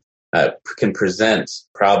common, can present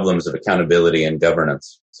problems of accountability and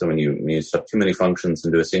governance. So when you stuff too many functions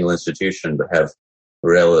into a single institution but have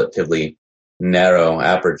relatively narrow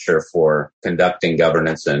aperture for conducting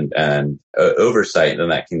governance and oversight, then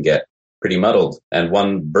that can get pretty muddled. And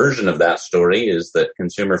one version of that story is that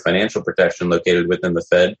consumer financial protection located within the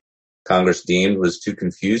Fed, Congress deemed was too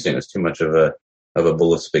confusing. It was too much of a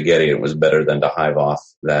bowl of spaghetti. It was better than to hive off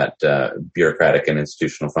that bureaucratic and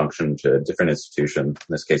institutional function to a different institution, in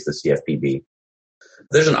this case, the CFPB.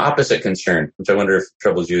 There's an opposite concern, which I wonder if it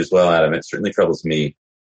troubles you as well, Adam. It certainly troubles me.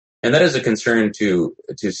 And that is a concern to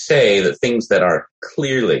say that things that are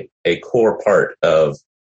clearly a core part of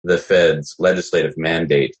the Fed's legislative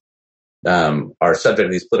mandate are subject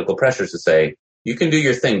to these political pressures to say, you can do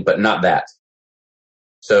your thing, but not that.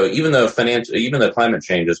 So even though climate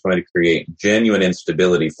change is going to create genuine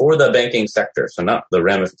instability for the banking sector, so not the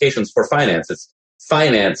ramifications for finance, it's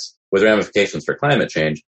finance with ramifications for climate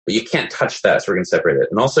change, but you can't touch that, so we're going to separate it.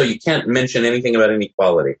 And also, you can't mention anything about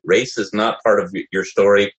inequality. Race is not part of your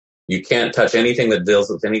story. You can't touch anything that deals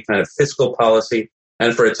with any kind of fiscal policy.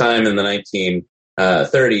 And for a time in the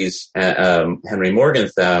 1930s, Henry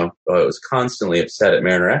Morgenthau was constantly upset at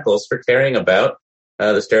Mariner Eccles for caring about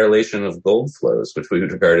the sterilization of gold flows, which we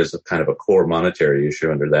would regard as a kind of a core monetary issue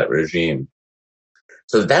under that regime.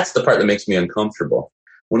 So that's the part that makes me uncomfortable.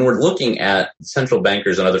 When we're looking at central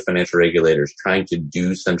bankers and other financial regulators trying to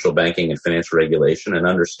do central banking and financial regulation and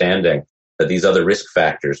understanding that these other risk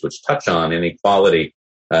factors, which touch on inequality,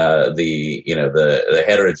 the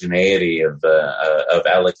heterogeneity of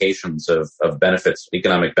allocations of benefits,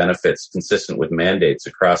 economic benefits consistent with mandates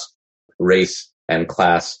across race and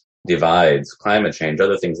class divides, climate change,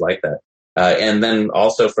 other things like that. And then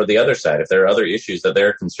also for the other side, if there are other issues that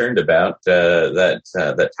they're concerned about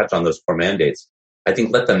that touch on those core mandates, I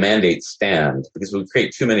think let the mandate stand, because we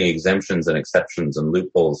create too many exemptions and exceptions and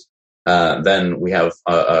loopholes. Then we have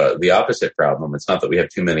the opposite problem. It's not that we have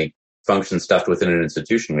too many functions stuffed within an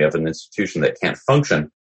institution. We have an institution that can't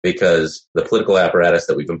function because the political apparatus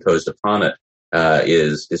that we've imposed upon it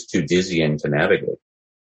is too dizzying to navigate.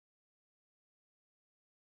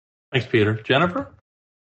 Thanks, Peter. Jennifer?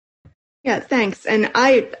 Yeah, thanks. And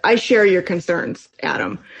I share your concerns,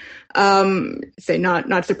 Adam.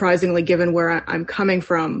 Not surprisingly, given where I'm coming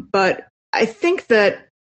from. But I think that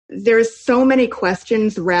there's so many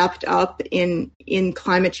questions wrapped up in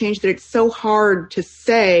climate change that it's so hard to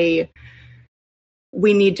say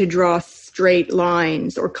we need to draw straight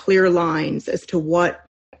lines or clear lines as to what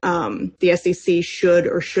the SEC should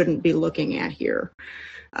or shouldn't be looking at here.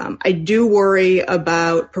 I do worry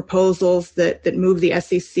about proposals that move the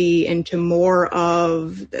SEC into more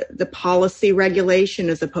of the policy regulation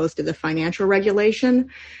as opposed to the financial regulation.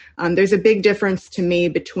 There's a big difference to me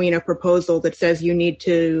between a proposal that says you need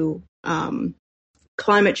to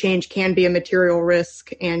climate change can be a material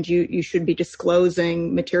risk and you should be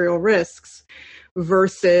disclosing material risks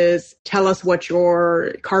versus tell us what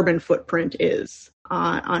your carbon footprint is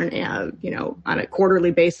on a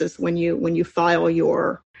quarterly basis when you file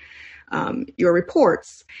your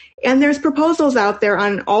reports. And there's proposals out there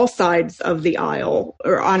on all sides of the aisle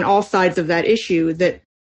or on all sides of that issue that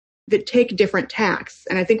take different tacks.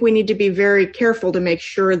 And I think we need to be very careful to make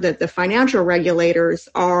sure that the financial regulators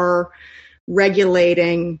are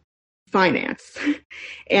regulating finance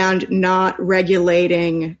and not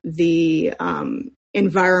regulating the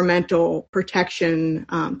environmental protection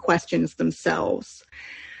questions themselves.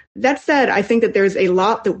 That said, I think that there's a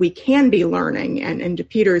lot that we can be learning. And to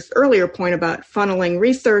Peter's earlier point about funneling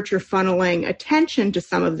research or funneling attention to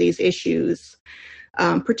some of these issues,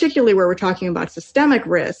 particularly where we're talking about systemic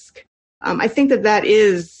risk, I think that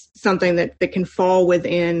is something that can fall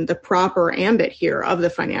within the proper ambit here of the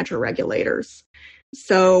financial regulators.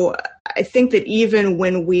 So I think that even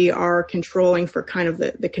when we are controlling for kind of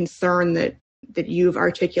the concern that you've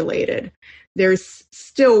articulated, there's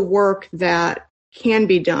still work that can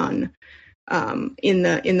be done in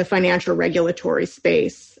the financial regulatory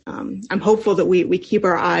space. I'm hopeful that we keep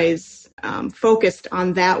our eyes focused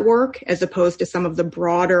on that work as opposed to some of the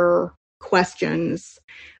broader questions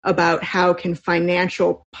about how can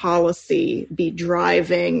financial policy be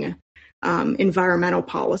driving environmental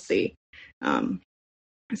policy.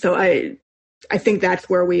 So I think that's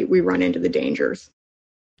where we run into the dangers.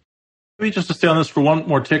 Maybe just to stay on this for one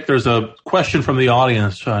more tick, there's a question from the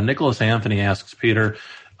audience. Nicholas Anthony asks Peter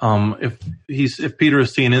if Peter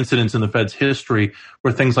has seen incidents in the Fed's history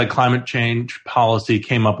where things like climate change policy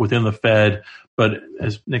came up within the Fed, but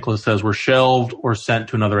as Nicholas says, were shelved or sent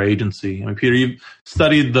to another agency. I mean, Peter, you've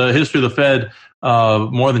studied the history of the Fed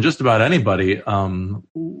more than just about anybody.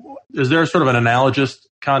 Is there sort of an analogous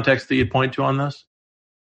context that you'd point to on this?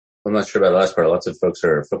 I'm not sure about the last part. Lots of folks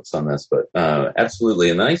are focused on this, but absolutely.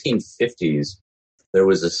 In the 1950s, there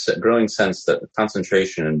was a growing sense that the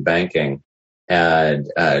concentration in banking had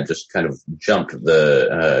just kind of jumped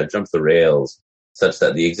the rails, such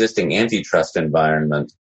that the existing antitrust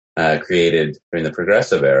environment created during the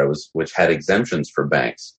Progressive era, which had exemptions for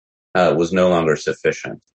banks, was no longer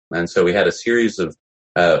sufficient. And so we had a series of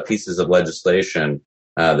pieces of legislation.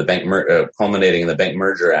 The bank culminating in the Bank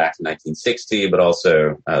Merger Act in 1960, but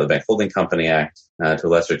also the Bank Holding Company Act to a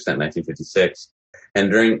lesser extent in 1956.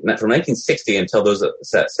 And from 1960 until those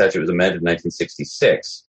statute was amended in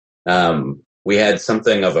 1966, we had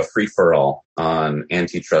something of a free-for-all on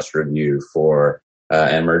antitrust review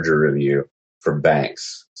and merger review for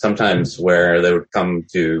banks. Sometimes where they would come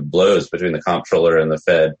to blows between the comptroller and the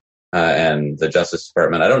Fed and the Justice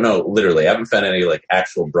Department. I don't know, literally, I haven't found any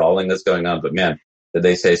actual brawling that's going on, but man, did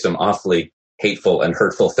they say some awfully hateful and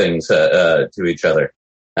hurtful things to each other.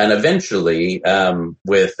 And eventually,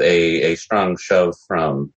 with a strong shove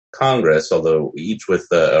from Congress, although each with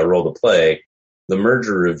a role to play, the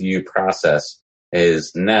merger review process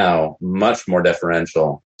is now much more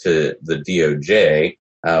deferential to the DOJ,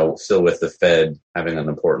 still with the Fed having an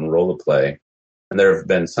important role to play. And there have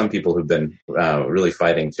been some people who've been really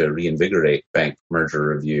fighting to reinvigorate bank merger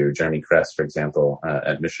review. Jeremy Kress, for example,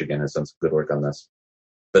 at Michigan has done some good work on this.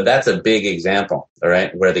 But that's a big example, all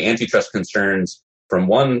right, where the antitrust concerns from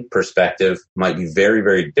one perspective might be very,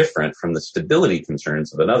 very different from the stability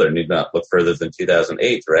concerns of another. Need not look further than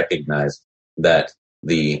 2008 to recognize that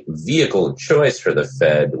the vehicle of choice for the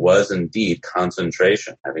Fed was indeed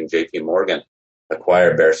concentration, having J.P. Morgan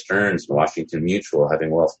acquire Bear Stearns and Washington Mutual,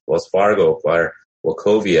 having Wells Fargo acquire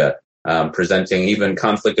Wachovia, presenting even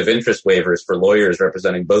conflict of interest waivers for lawyers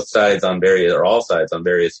representing both sides or all sides on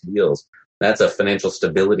various deals. That's a financial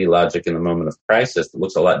stability logic in the moment of crisis that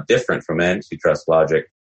looks a lot different from antitrust logic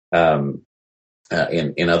in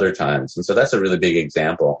other times. And so that's a really big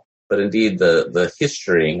example. But indeed, the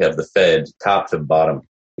history of the Fed, top to bottom,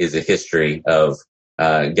 is a history of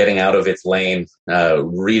getting out of its lane,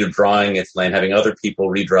 redrawing its lane, having other people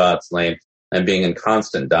redraw its lane, and being in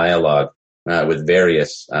constant dialogue with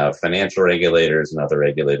various financial regulators and other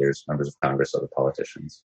regulators, members of Congress, other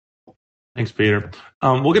politicians. Thanks, Peter.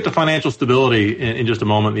 We'll get to financial stability in just a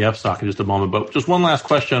moment, the FSOC in just a moment, but just one last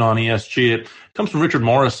question on ESG. It comes from Richard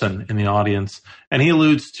Morrison in the audience, and he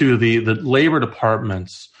alludes to the Labor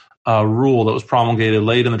Department's rule that was promulgated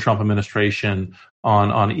late in the Trump administration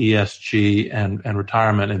on ESG and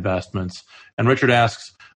retirement investments. And Richard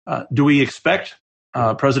asks, do we expect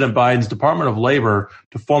President Biden's Department of Labor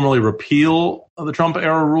to formally repeal the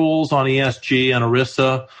Trump-era rules on ESG and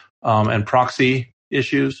ERISA and proxy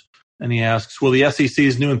issues? And he asks, will the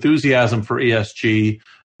SEC's new enthusiasm for ESG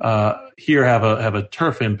here have a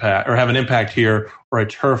turf impact, or have an impact here, or a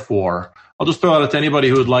turf war? I'll just throw it out to anybody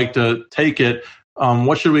who would like to take it.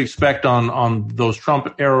 What should we expect on those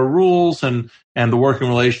Trump-era rules and the working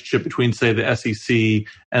relationship between, say, the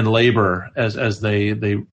SEC and labor as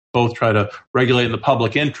they both try to regulate in the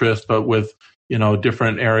public interest, but with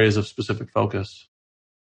different areas of specific focus?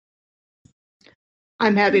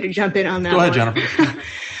 I'm happy to jump in on that. Go ahead, Jennifer.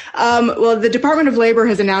 Well, the Department of Labor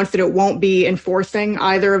has announced that it won't be enforcing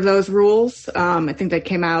either of those rules. I think that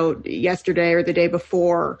came out yesterday or the day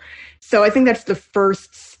before. So I think that's the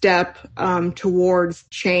first step towards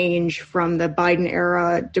change from the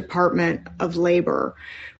Biden-era Department of Labor.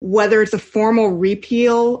 Whether it's a formal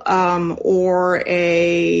repeal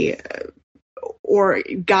or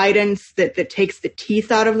guidance that takes the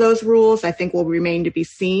teeth out of those rules, I think will remain to be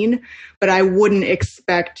seen. But I wouldn't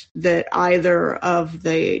expect that either of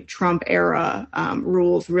the Trump era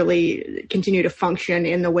rules really continue to function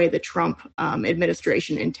in the way the Trump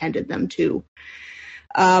administration intended them to.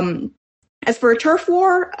 As for a turf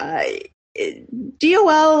war,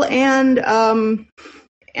 DOL and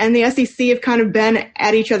the SEC have kind of been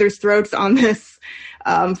at each other's throats on this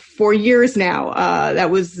for years now.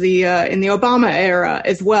 That was in the Obama era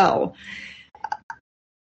as well.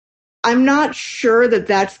 I'm not sure that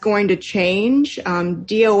that's going to change.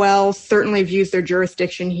 DOL certainly views their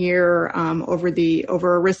jurisdiction here over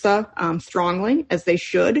ERISA strongly, as they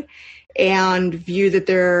should, and view that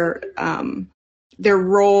their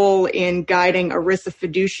role in guiding ERISA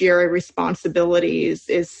fiduciary responsibilities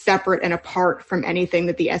is separate and apart from anything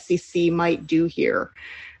that the SEC might do here.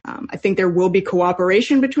 I think there will be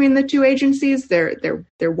cooperation between the two agencies. There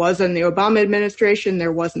was in the Obama administration,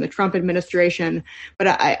 there was in the Trump administration, but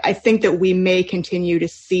I think that we may continue to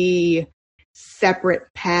see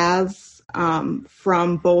separate paths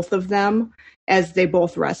from both of them as they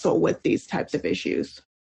both wrestle with these types of issues.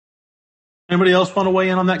 Anybody else want to weigh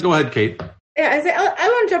in on that? Go ahead, Kate. Yeah, I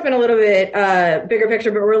want to jump in a little bit bigger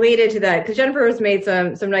picture, but related to that, because Jennifer has made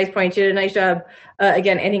some nice points. She did a nice job,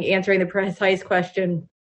 again, I think, answering the precise question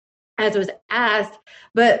as it was asked.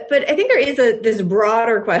 But I think there is this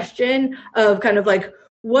broader question of kind of like,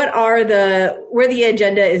 where the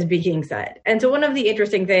agenda is being set. And so one of the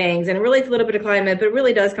interesting things, and it relates a little bit to climate, but it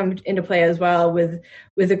really does come into play as well with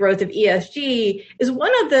the growth of ESG, is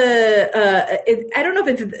one of I don't know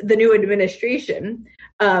if it's the new administration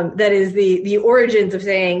that is the origins of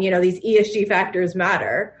saying, these ESG factors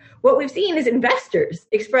matter. What we've seen is investors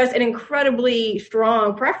express an incredibly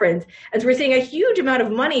strong preference, as we're seeing a huge amount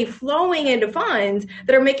of money flowing into funds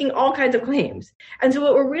that are making all kinds of claims. And so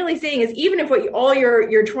what we're really seeing is, even if all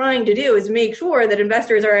you're trying to do is make sure that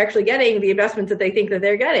investors are actually getting the investments that they think that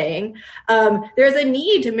they're getting, there's a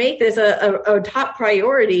need to make this a top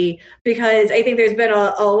priority, because I think there's been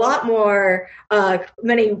a lot more,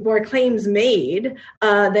 many more claims made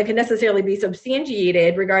that can necessarily be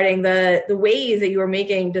substantiated regarding the ways that you are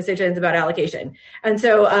making decisions about allocation. And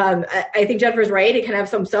so I think Jennifer's right. It can have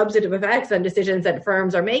some substantive effects on decisions that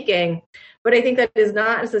firms are making, but I think that is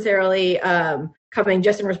not necessarily coming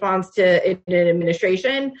just in response to an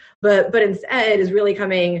administration, but instead is really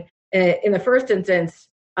coming in the first instance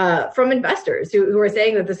from investors who are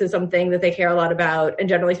saying that this is something that they care a lot about. And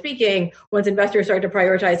generally speaking, once investors start to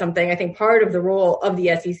prioritize something, I think part of the role of the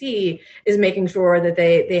SEC is making sure that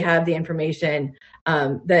they have the information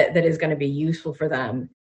that is going to be useful for them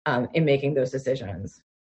in making those decisions.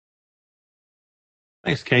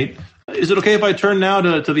 Thanks, Kate. Is it okay if I turn now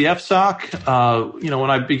to the FSOC? When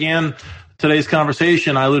I began today's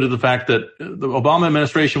conversation, I alluded to the fact that the Obama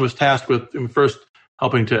administration was tasked with first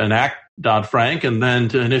helping to enact Dodd-Frank and then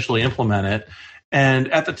to initially implement it.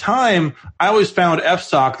 And at the time, I always found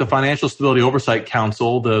FSOC, the Financial Stability Oversight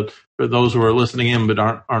Council, for those who are listening in but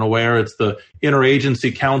aren't aware, it's the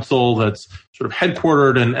interagency council that's sort of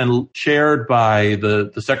headquartered and chaired by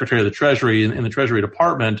the Secretary of the Treasury in the Treasury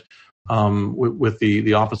Department, with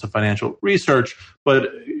the Office of Financial Research. But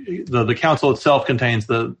the council itself includes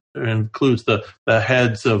the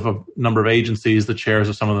heads of a number of agencies, the chairs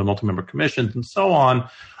of some of the multi-member commissions, and so on.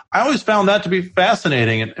 I always found that to be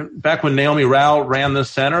fascinating. And back when Naomi Rao ran this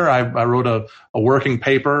center, I wrote a working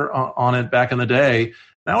paper on it back in the day.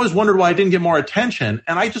 And I always wondered why it didn't get more attention.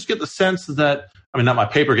 And I just get the sense that, I mean, not my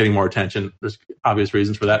paper getting more attention. There's obvious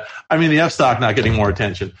reasons for that. I mean, the FSOC not getting more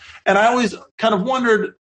attention. And I always kind of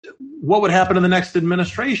wondered what would happen in the next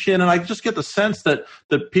administration. And I just get the sense that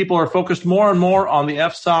people are focused more and more on the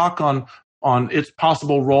FSOC, on its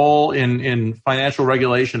possible role in financial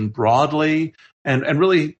regulation broadly, and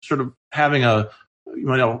really sort of having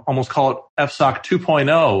almost call it FSOC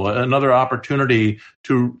 2.0, another opportunity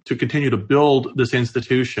to continue to build this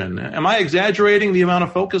institution. Am I exaggerating the amount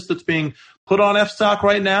of focus that's being put on FSOC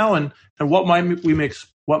right now, and what might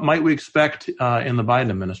we expect in the Biden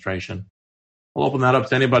administration? I'll open that up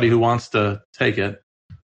to anybody who wants to take it.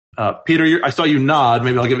 Peter, I saw you nod.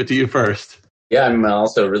 Maybe I'll give it to you first. Yeah, I'm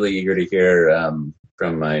also really eager to hear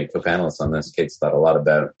from my co-panelists on this. Kate's thought a lot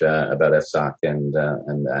about FSOC and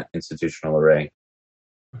that institutional array.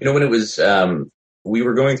 You know, when it was we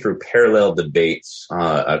were going through parallel debates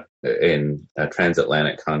in a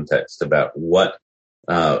transatlantic context about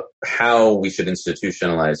how we should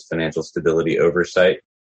institutionalize financial stability oversight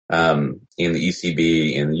in the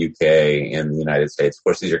ECB, in the UK, in the United States. Of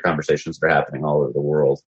course, these are conversations that are happening all over the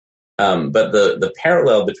world. But the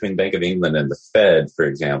parallel between Bank of England and the Fed, for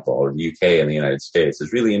example, or the UK and the United States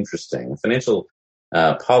is really interesting. The Financial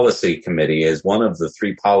Policy Committee is one of the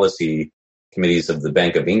three policy committees of the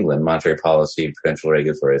Bank of England: Monetary Policy, Prudential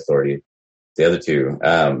Regulatory Authority, the other two.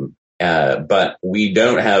 But we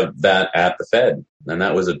don't have that at the Fed, and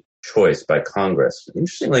that was a choice by Congress.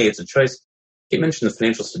 Interestingly, it's a choice. Kate mentioned the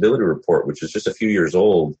Financial Stability Report, which is just a few years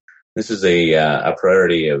old. This is a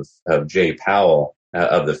priority of Jay Powell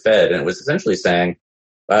of the Fed, and it was essentially saying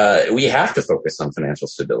we have to focus on financial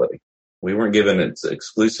stability. We weren't given its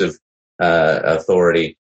exclusive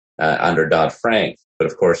authority under Dodd-Frank, but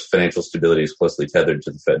of course, financial stability is closely tethered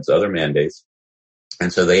to the Fed's other mandates,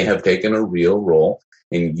 and so they have taken a real role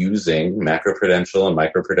in using macroprudential and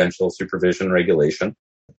microprudential supervision regulation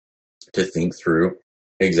to think through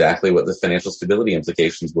exactly what the financial stability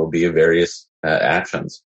implications will be of various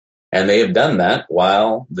actions. And they have done that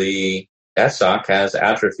while the FSOC has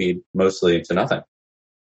atrophied mostly to nothing.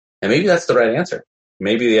 And maybe that's the right answer.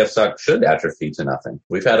 Maybe the FSOC should atrophy to nothing.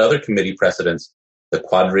 We've had other committee precedents, the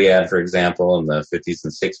Quadriad, for example, in the 50s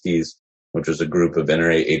and 60s, which was a group of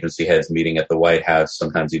interagency heads meeting at the White House,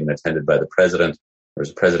 sometimes even attended by the president. There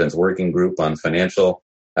was a president's working group on financial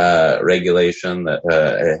regulation that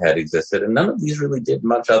had existed, and none of these really did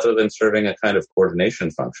much other than serving a kind of coordination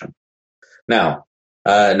function. Now,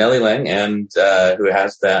 Nellie Liang, and who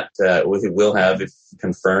has that, who will have, if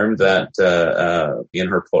confirmed, that in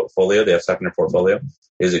her portfolio, the FSOC in her portfolio,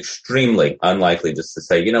 is extremely unlikely just to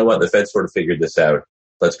say, you know what, the Fed sort of figured this out.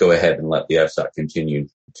 Let's go ahead and let the FSOC continue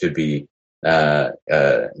to be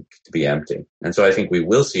empty. And so I think we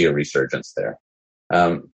will see a resurgence there.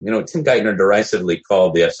 Tim Geithner derisively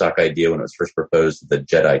called the FSOC idea when it was first proposed the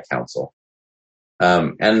Jedi Council.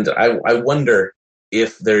 And I wonder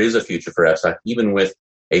if there is a future for FSOC, even with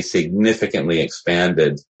a significantly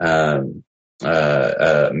expanded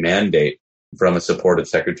mandate from a supportive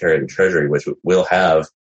Secretary of the Treasury, which we'll have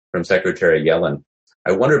from Secretary Yellen.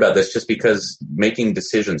 I wonder about this just because making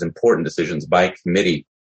decisions, important decisions by committee,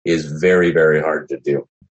 is very, very hard to do.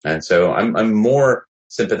 And so I'm more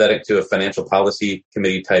sympathetic to a financial policy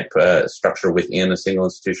committee type structure within a single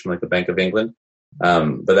institution like the Bank of England.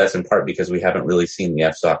 But that's in part because we haven't really seen the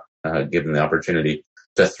FSOC given the opportunity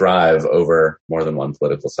to thrive over more than one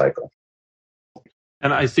political cycle.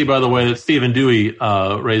 And I see, by the way, that Stephen Dewey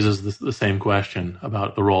raises the same question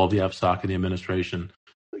about the role of the FSOC in the administration.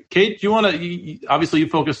 Kate, do you want to, obviously you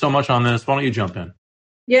focus so much on this. Why don't you jump in?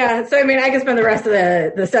 Yeah, so I mean, I could spend the rest of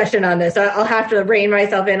the session on this. I'll have to rein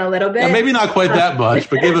myself in a little bit. Yeah, maybe not quite that much,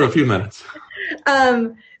 but give it a few minutes.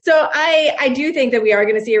 So I do think that we are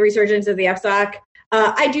going to see a resurgence of the FSOC.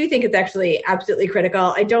 I do think it's actually absolutely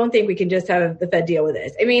critical. I don't think we can just have the Fed deal with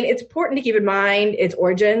this. I mean, it's important to keep in mind its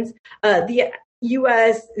origins. The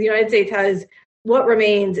United States has what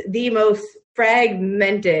remains the most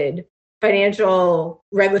fragmented financial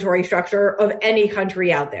regulatory structure of any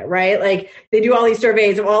country out there, right? Like they do all these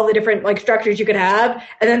surveys of all the different like structures you could have.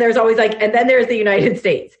 And then there's always and then there's the United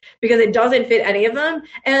States because it doesn't fit any of them.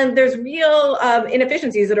 And there's real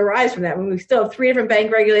inefficiencies that arise from that. When we still have 3 different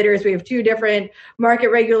bank regulators, we have 2 different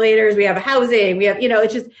market regulators, we have housing, we have,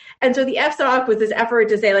 it's just, and so the FSOC was this effort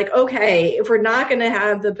to say okay, if we're not going to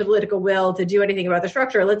have the political will to do anything about the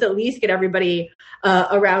structure, let's at least get everybody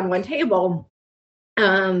around one table.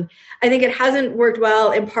 I think it hasn't worked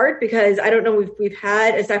well in part because I don't know, we've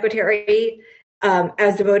had a secretary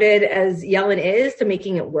as devoted as Yellen is to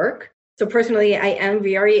making it work. So personally, I am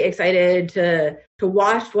very excited to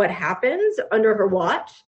watch what happens under her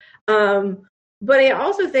watch. But I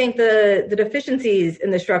also think the deficiencies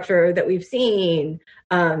in the structure that we've seen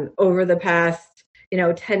over the past,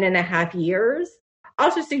 10 and a half years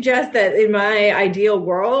also suggest that in my ideal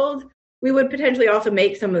world, we would potentially also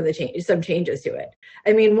make some changes to it.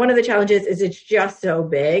 I mean, one of the challenges is it's just so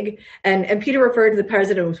big. And Peter referred to the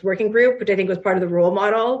President's Working Group, which I think was part of the role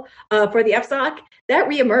model for the FSOC, that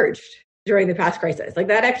reemerged during the past crisis. Like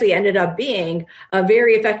that actually ended up being a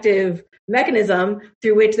very effective mechanism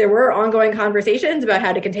through which there were ongoing conversations about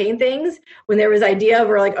how to contain things. When there was idea of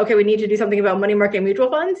we're like, okay, we need to do something about money market mutual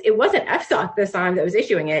funds. It wasn't FSOC this time that was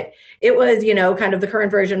issuing it. It was, kind of the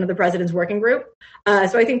current version of the President's Working Group.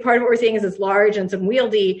 So I think part of what we're seeing is it's large and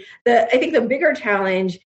unwieldy. I think the bigger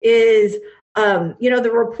challenge is,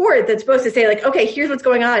 the report that's supposed to say like, okay, here's what's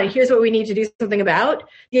going on and here's what we need to do something about.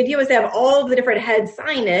 The idea was to have all of the different heads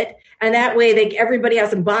sign it. And that way everybody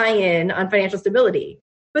has some buy-in on financial stability.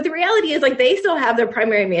 But the reality is like they still have their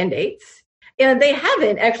primary mandates and they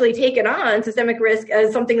haven't actually taken on systemic risk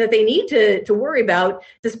as something that they need to worry about,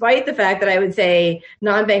 despite the fact that I would say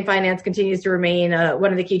non-bank finance continues to remain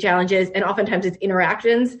one of the key challenges. And oftentimes it's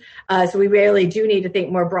interactions. So we really do need to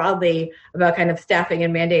think more broadly about kind of staffing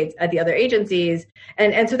and mandates at the other agencies.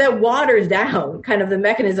 And so that waters down kind of the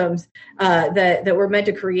mechanisms that were meant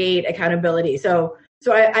to create accountability. So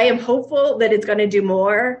I am hopeful that it's going to do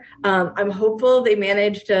more. I'm hopeful they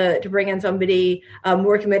managed to bring in somebody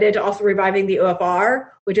more committed to also reviving the OFR,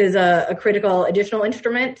 which is a critical additional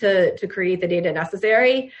instrument to create the data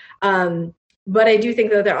necessary. But I do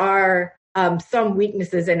think that there are some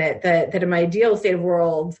weaknesses in it that in my ideal state of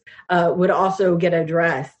worlds would also get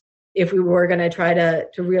addressed if we were going to try to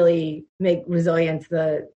really make resilience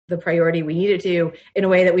the priority we needed to in a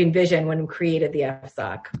way that we envisioned when we created the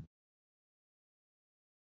FSOC.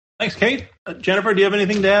 Thanks, Kate. Jennifer, do you have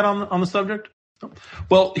anything to add on the subject?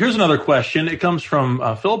 Well, here's another question. It comes from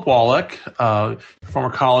Philip Wallach,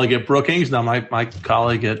 former colleague at Brookings, now my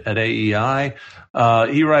colleague at AEI.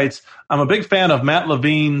 He writes, I'm a big fan of Matt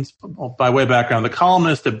Levine's, by way of background, the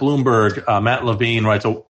columnist at Bloomberg. Matt Levine writes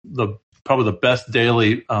probably the best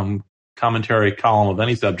daily commentary column of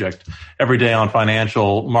any subject every day on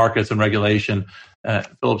financial markets and regulation.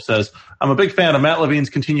 Philip says, I'm a big fan of Matt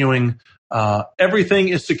Levine's continuing everything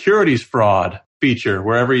is securities fraud feature,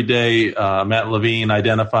 where every day Matt Levine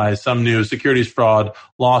identifies some new securities fraud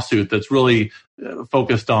lawsuit that's really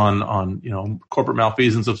focused on corporate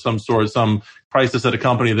malfeasance of some sort, some crisis at a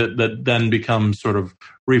company that then becomes sort of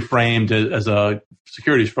reframed as a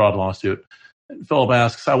securities fraud lawsuit. Philip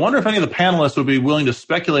asks, I wonder if any of the panelists would be willing to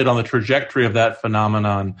speculate on the trajectory of that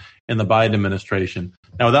phenomenon in the Biden administration.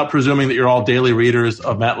 Now, without presuming that you're all daily readers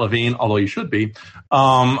of Matt Levine, although you should be,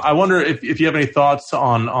 I wonder if you have any thoughts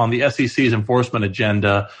on the SEC's enforcement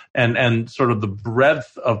agenda and sort of the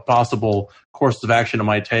breadth of possible courses of action it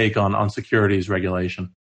might take on securities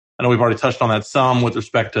regulation. I know we've already touched on that some with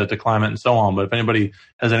respect to climate and so on, but if anybody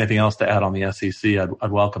has anything else to add on the SEC,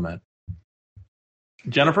 I'd welcome it.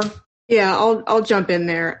 Jennifer? Yeah, I'll jump in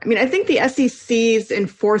there. I mean, I think the SEC's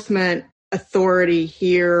enforcement authority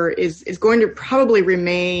here is going to probably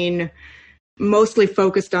remain mostly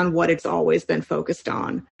focused on what it's always been focused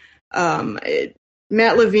on.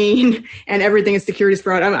 Matt Levine and everything is securities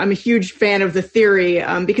fraud. I'm a huge fan of the theory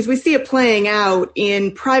because we see it playing out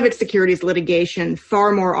in private securities litigation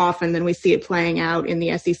far more often than we see it playing out in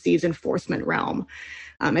the SEC's enforcement realm.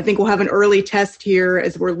 I think we'll have an early test here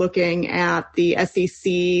as we're looking at the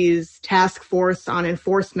SEC's task force on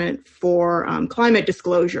enforcement for climate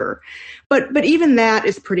disclosure. But even that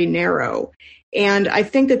is pretty narrow. And I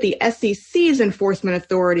think that the SEC's enforcement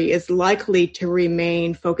authority is likely to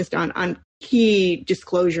remain focused on key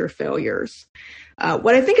disclosure failures.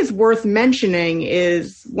 What I think is worth mentioning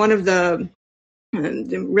is one of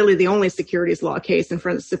really the only securities law case in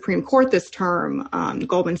front of the Supreme Court this term,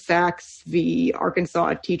 Goldman Sachs v.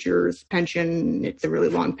 Arkansas Teachers Pension, it's a really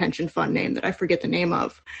long pension fund name that I forget the name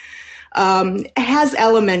of, has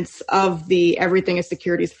elements of the everything is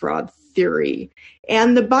securities fraud theory.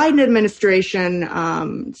 And the Biden administration,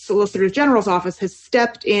 Solicitor General's office has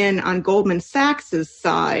stepped in on Goldman Sachs's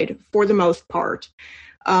side for the most part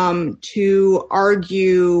to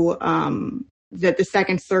argue that the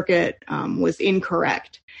Second Circuit was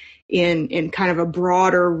incorrect in kind of a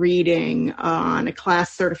broader reading on a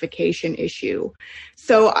class certification issue.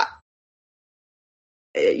 So,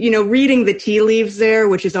 reading the tea leaves there,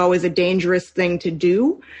 which is always a dangerous thing to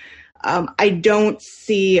do, I don't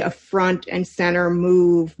see a front and center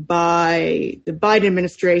move by the Biden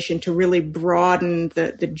administration to really broaden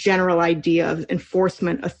the general idea of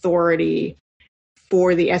enforcement authority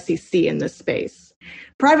for the SEC in this space.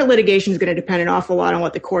 Private litigation is going to depend an awful lot on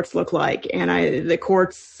what the courts look like, and the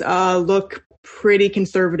courts look pretty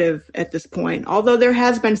conservative at this point, although there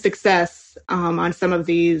has been success on some of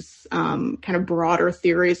these kind of broader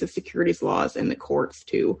theories of securities laws in the courts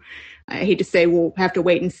too. I hate to say we'll have to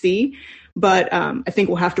wait and see, but I think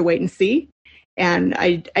we'll have to wait and see. And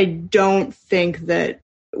I don't think that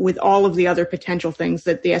with all of the other potential things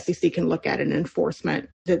that the SEC can look at in enforcement,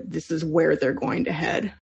 that this is where they're going to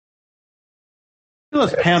head.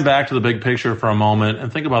 Let's pan back to the big picture for a moment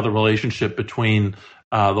and think about the relationship between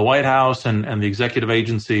the White House and the executive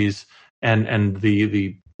agencies and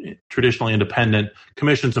the traditionally independent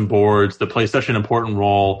commissions and boards that play such an important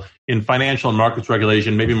role in financial and markets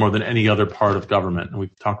regulation, maybe more than any other part of government. And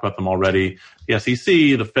we've talked about them already, the SEC,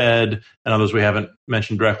 the Fed, and others we haven't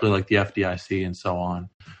mentioned directly like the FDIC and so on.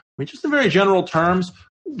 I mean, just in very general terms,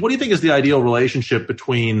 what do you think is the ideal relationship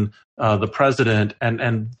between the president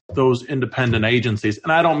and those independent agencies?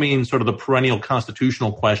 And I don't mean sort of the perennial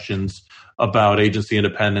constitutional questions about agency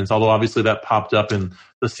independence, although obviously that popped up in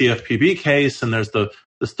the CFPB case, and there's the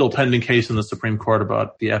still pending case in the Supreme Court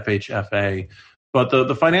about the FHFA. But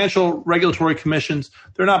the financial regulatory commissions,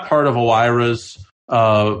 they're not part of OIRA's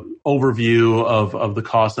overview of the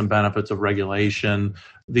costs and benefits of regulation.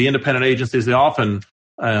 The independent agencies, they often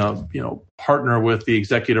partner with the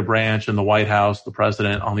executive branch and the White House, the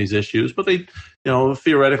president on these issues, but they,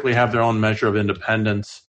 theoretically have their own measure of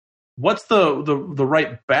independence. What's the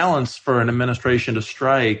right balance for an administration to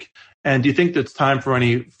strike? And do you think it's time for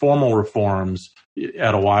any formal reforms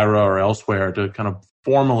at OIRA or elsewhere to kind of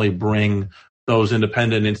formally bring those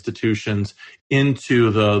independent institutions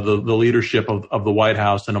into the leadership of the White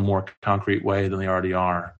House in a more concrete way than they already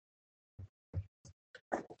are?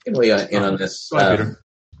 Can we in on this? Go ahead, Peter.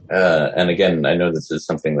 And again, I know this is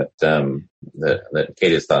something that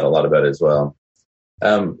Kate has thought a lot about as well.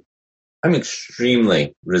 I'm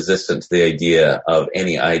extremely resistant to the idea of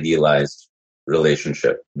any idealized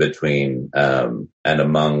relationship between and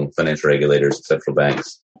among financial regulators, central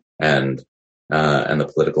banks, and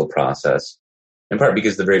the political process. In part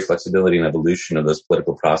because the very flexibility and evolution of those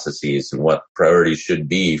political processes and what priorities should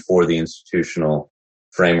be for the institutional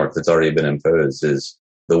framework that's already been imposed is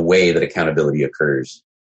the way that accountability occurs.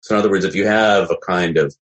 So in other words, if you have a kind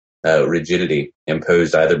of rigidity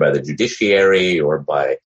imposed either by the judiciary or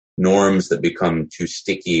by norms that become too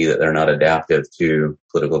sticky, that they're not adaptive to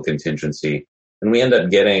political contingency, and we end up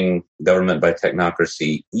getting government by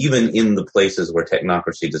technocracy, even in the places where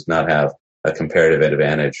technocracy does not have a comparative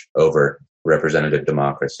advantage over representative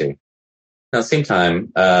democracy. Now, at the same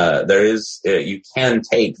time, you can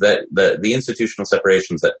take that the institutional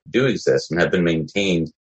separations that do exist and have been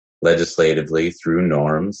maintained legislatively through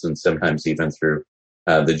norms and sometimes even through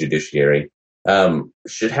the judiciary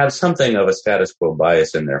should have something of a status quo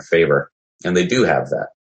bias in their favor, and they do have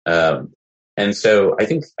that. And so I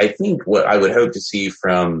think what I would hope to see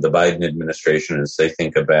from the Biden administration as they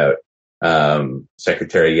think about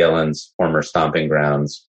Secretary Yellen's former stomping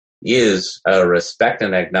grounds is a respect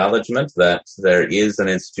and acknowledgement that there is an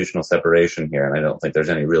institutional separation here, and I don't think there's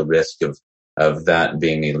any real risk of that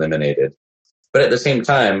being eliminated. But at the same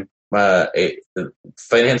time,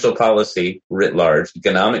 financial policy writ large,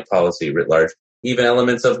 economic policy writ large, even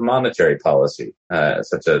elements of monetary policy,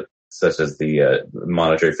 such as the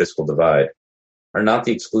monetary fiscal divide, are not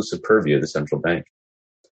the exclusive purview of the central bank.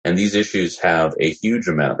 And these issues have a huge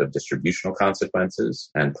amount of distributional consequences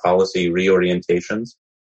and policy reorientations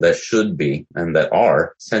that should be and that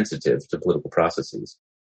are sensitive to political processes.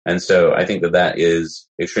 And so I think that is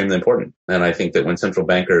extremely important. And I think that when central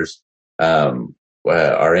bankers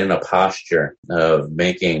are in a posture of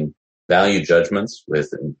making value judgments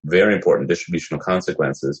with very important distributional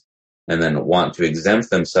consequences and then want to exempt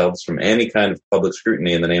themselves from any kind of public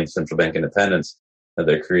scrutiny in the name of central bank independence,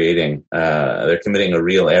 they're committing a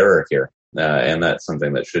real error here. And that's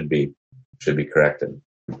something that should be corrected.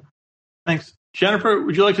 Thanks. Jennifer,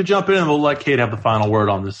 would you like to jump in, and we'll let Kate have the final word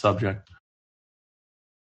on this subject?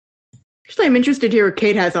 Actually, I'm interested to hear what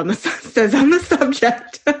Kate says on the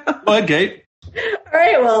subject. Go ahead, Kate. All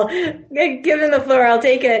right. Well, given the floor, I'll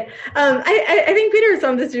take it. I think Peter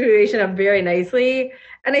summed the situation up very nicely.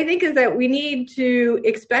 And I think is that we need to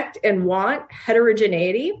expect and want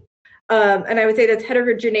heterogeneity. And I would say that's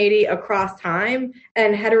heterogeneity across time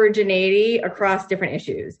and heterogeneity across different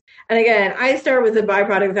issues. And again, I start with the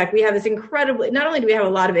byproduct of the fact we have this not only do we have a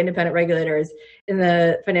lot of independent regulators in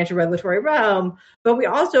the financial regulatory realm, but we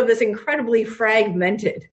also have this incredibly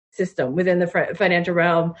fragmented system within the financial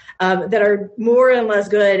realm that are more and less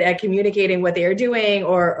good at communicating what they are doing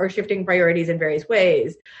or shifting priorities in various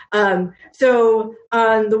ways. So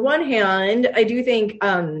on the one hand, I do think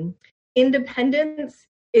independence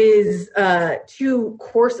is too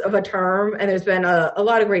coarse of a term, and there's been a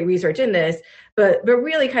lot of great research in this, but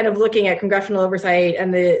really kind of looking at congressional oversight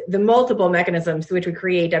and the multiple mechanisms through which we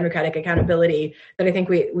create democratic accountability that I think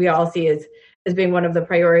we all see as being one of the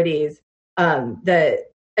priorities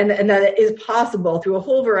and that is possible through a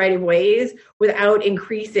whole variety of ways without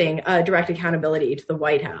increasing direct accountability to the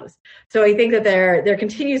White House. So I think that there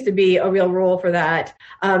continues to be a real role for that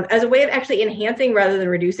as a way of actually enhancing rather than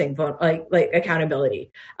reducing like accountability.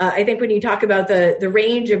 I think when you talk about the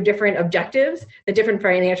range of different objectives that different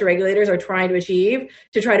financial regulators are trying to achieve,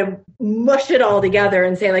 to try to mush it all together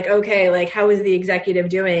and say like, okay, like how is the executive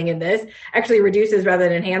doing in this, actually reduces rather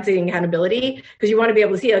than enhancing accountability, because you want to be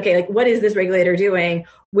able to see, okay, like what is this regulator doing?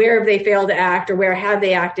 Where have they failed to act, or where have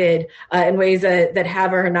they acted in ways that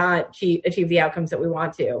have or not achieved the outcomes that we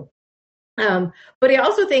want to? But I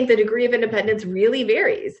also think the degree of independence really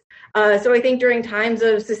varies. So I think during times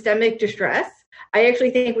of systemic distress, I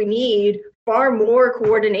actually think we need far more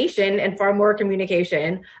coordination and far more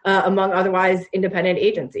communication among otherwise independent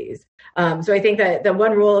agencies. So I think that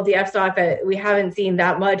one role of the FSOC that we haven't seen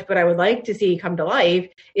that much, but I would like to see come to life,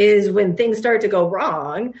 is when things start to go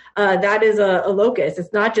wrong, that is a locus.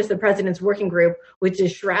 It's not just the president's working group, which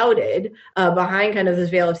is shrouded behind kind of this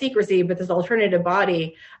veil of secrecy, but this alternative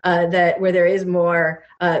body where there is more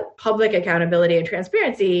public accountability and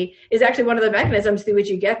transparency is actually one of the mechanisms through which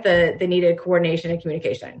you get the needed coordination and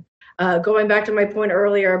communication. Going back to my point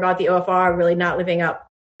earlier about the OFR really not living up,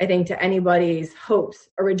 I think, to anybody's hopes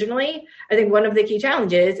originally, I think one of the key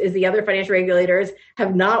challenges is the other financial regulators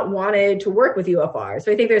have not wanted to work with UFR.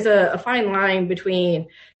 So I think there's a fine line between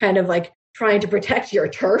kind of like trying to protect your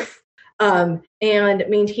turf and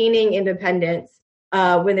maintaining independence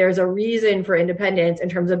when there's a reason for independence in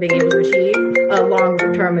terms of being able to achieve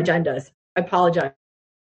long-term agendas. I apologize.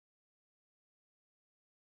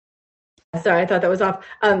 Sorry, I thought that was off.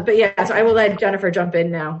 But yeah, so I will let Jennifer jump in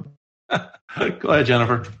now. Go ahead,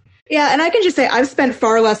 Jennifer. Yeah, and I can just say I've spent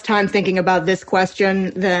far less time thinking about this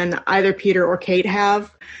question than either Peter or Kate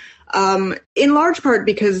have, in large part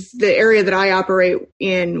because the area that I operate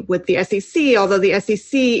in with the SEC, although the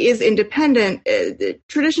SEC is independent,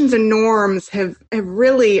 traditions and norms have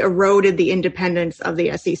really eroded the independence of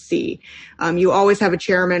the SEC. You always have a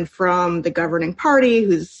chairman from the governing party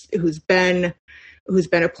who's been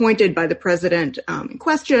appointed by the president in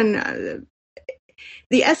question.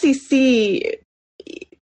 The SEC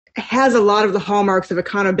has a lot of the hallmarks of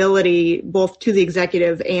accountability, both to the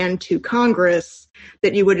executive and to Congress,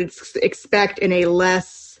 that you would expect in a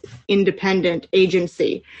less independent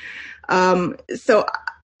agency. So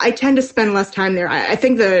I tend to spend less time there. I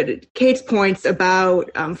think that Kate's points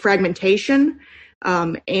about fragmentation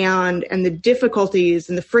and the difficulties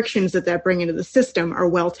and the frictions that bring into the system are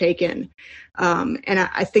well taken. And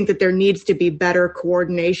I think that there needs to be better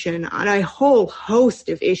coordination on a whole host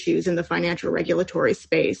of issues in the financial regulatory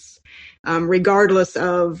space, regardless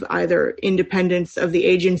of either independence of the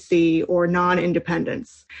agency or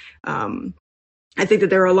non-independence. I think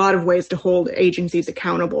that there are a lot of ways to hold agencies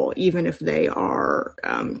accountable, even if they are,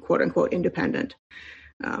 quote unquote, independent.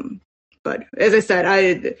 But as I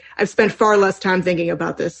said, I've spent far less time thinking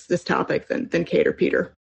about this topic than Kate or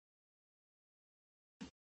Peter.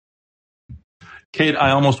 Kate,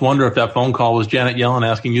 I almost wonder if that phone call was Janet Yellen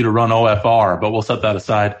asking you to run OFR, but we'll set that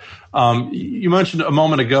aside. You mentioned a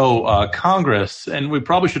moment ago Congress, and we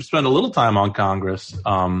probably should spend a little time on Congress.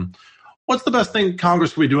 What's the best thing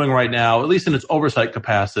Congress could be doing right now, at least in its oversight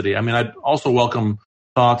capacity? I mean, I'd also welcome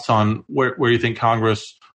thoughts on where you think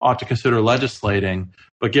Congress ought to consider legislating.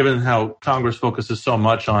 But given how Congress focuses so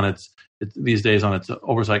much on these days on its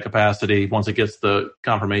oversight capacity, once it gets the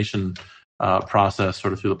confirmation process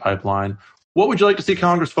sort of through the pipeline, what would you like to see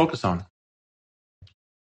Congress focus on?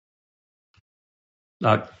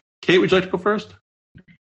 Kate, would you like to go first?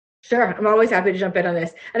 Sure. I'm always happy to jump in on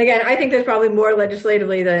this. And again, I think there's probably more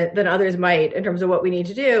legislatively than others might in terms of what we need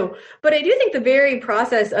to do. But I do think the very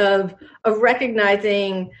process of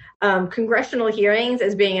recognizing congressional hearings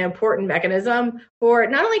as being an important mechanism for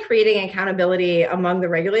not only creating accountability among the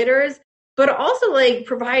regulators, but also like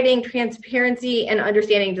providing transparency and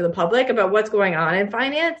understanding to the public about what's going on in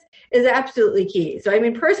finance is absolutely key. So, I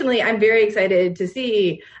mean, personally, I'm very excited to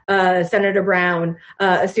see Senator Brown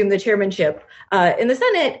assume the chairmanship in the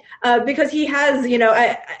Senate because he has,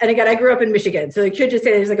 and again, I grew up in Michigan, so I could just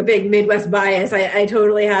say there's like a big Midwest bias. I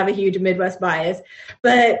totally have a huge Midwest bias,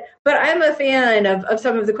 but I'm a fan of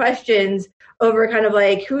some of the questions over kind of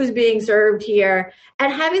like who's being served here,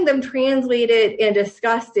 and having them translated and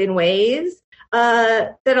discussed in ways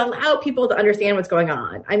that allow people to understand what's going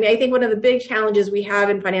on. I mean, I think one of the big challenges we have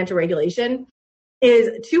in financial regulation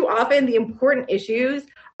is too often the important issues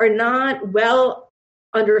are not well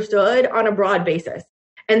understood on a broad basis.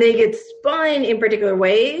 And they get spun in particular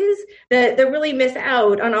ways that really miss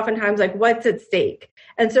out on oftentimes like what's at stake.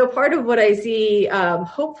 And so part of what I see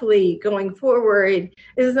hopefully going forward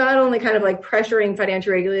is not only kind of like pressuring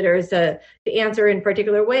financial regulators to answer in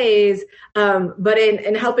particular ways, but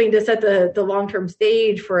in helping to set the long-term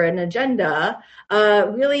stage for an agenda,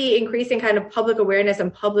 really increasing kind of public awareness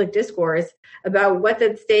and public discourse about what's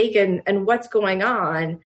at stake and what's going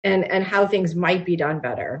on and how things might be done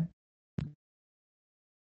better.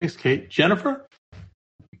 Thanks, Kate. Jennifer?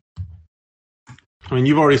 I mean,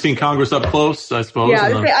 you've already seen Congress up close, I suppose. Yeah,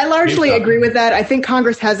 I largely agree with that. I think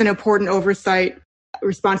Congress has an important oversight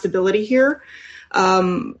responsibility here.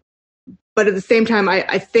 But at the same time,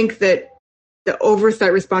 I think that the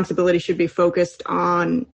oversight responsibility should be focused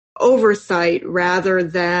on oversight rather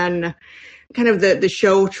than kind of the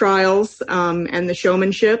show trials and the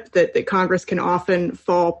showmanship that Congress can often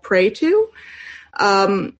fall prey to.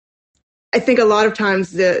 I think a lot of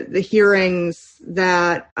times the hearings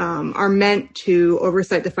that are meant to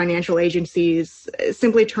oversight the financial agencies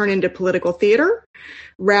simply turn into political theater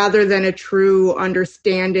rather than a true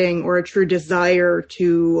understanding or a true desire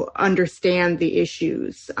to understand the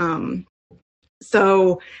issues.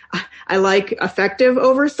 So I like effective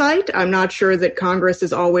oversight. I'm not sure that Congress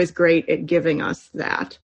is always great at giving us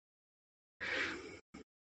that.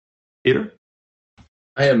 Peter?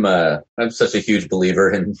 I'm such a huge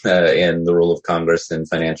believer in the role of Congress in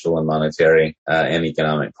financial and monetary and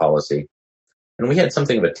economic policy. And we had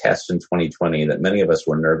something of a test in 2020 that many of us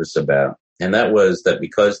were nervous about. And that was that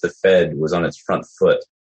because the Fed was on its front foot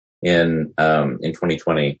in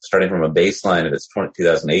 2020, starting from a baseline of its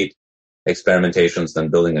 2008 experimentations, then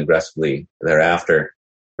building aggressively thereafter,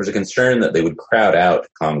 there was a concern that they would crowd out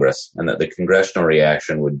Congress and that the congressional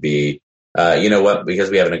reaction would be, you know what, because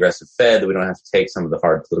we have an aggressive Fed, we don't have to take some of the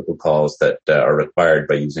hard political calls that are required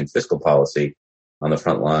by using fiscal policy on the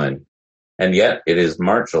front line. And yet it is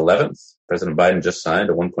March 11th. President Biden just signed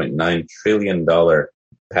a $1.9 trillion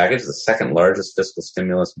package, the second largest fiscal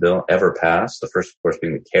stimulus bill ever passed, the first, of course,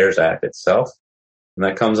 being the CARES Act itself. And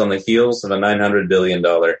that comes on the heels of a $900 billion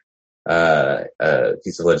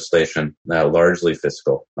piece of legislation, now largely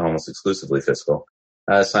fiscal, almost exclusively fiscal,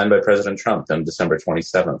 signed by President Trump on December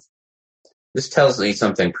 27th. This tells me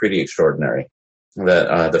something pretty extraordinary,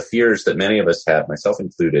 that the fears that many of us had, myself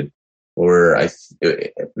included, were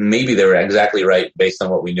maybe they were exactly right based on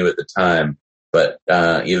what we knew at the time, but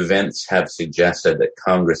events have suggested that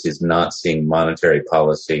Congress is not seeing monetary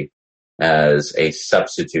policy as a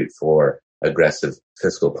substitute for aggressive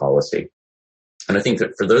fiscal policy. And I think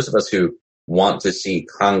that for those of us who want to see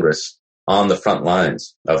Congress on the front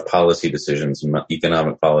lines of policy decisions,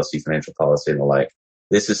 economic policy, financial policy, and the like,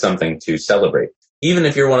 this is something to celebrate. Even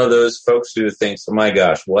if you're one of those folks who thinks, "Oh my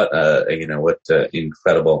gosh, what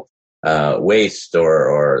incredible waste,"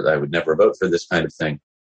 or "I would never vote for this kind of thing."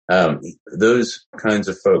 Those kinds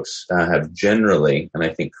of folks have generally, and I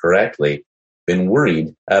think correctly, been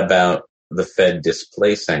worried about the Fed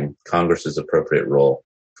displacing Congress's appropriate role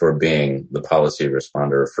for being the policy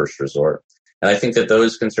responder of first resort. And I think that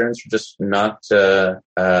those concerns are just not,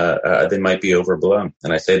 they might be overblown.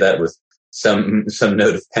 And I say that with some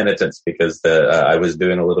note of penitence because I was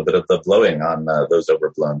doing a little bit of the blowing on those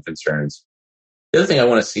overblown concerns. The other thing I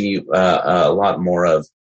want to see a lot more of,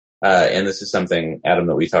 and this is something, Adam,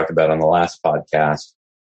 that we talked about on the last podcast,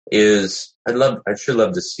 is I'd sure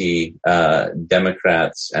love to see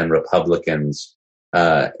Democrats and Republicans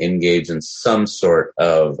engage in some sort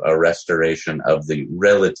of a restoration of the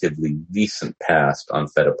relatively recent past on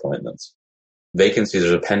Fed appointments. Vacancies,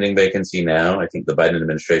 there's a pending vacancy now. I think the Biden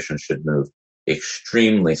administration should move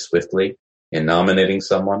extremely swiftly in nominating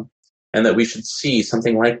someone, and that we should see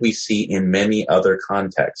something like we see in many other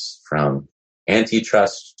contexts, from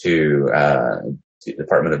antitrust to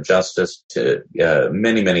Department of Justice to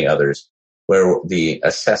many, many others, where the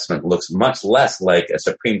assessment looks much less like a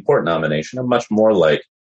Supreme Court nomination and much more like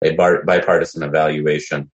a bipartisan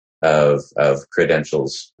evaluation of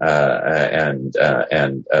credentials and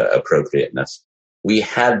appropriateness. We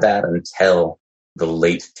had that until the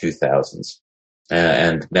late 2000s,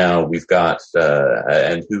 and now we've got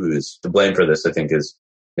and who is to blame for this, I think,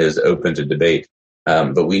 is open to debate.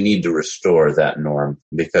 But we need to restore that norm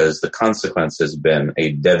because the consequence has been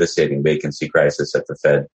a devastating vacancy crisis at the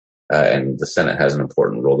Fed, and the Senate has an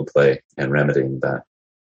important role to play in remedying that.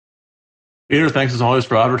 Peter, thanks as always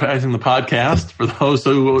for advertising the podcast. For those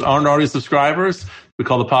who aren't already subscribers, we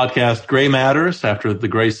call the podcast Gray Matters after the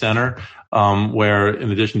Gray Center, where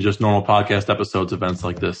in addition to just normal podcast episodes, events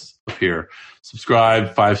like this appear.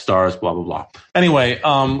 Subscribe, 5 stars, blah, blah, blah. Anyway,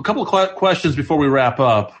 a couple of questions before we wrap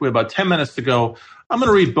up. We have about 10 minutes to go. I'm going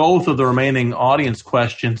to read both of the remaining audience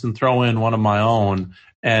questions and throw in one of my own.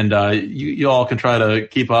 And you all can try to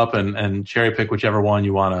keep up and cherry pick whichever one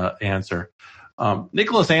you want to answer.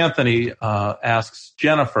 Nicholas Anthony asks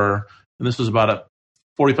Jennifer, and this was about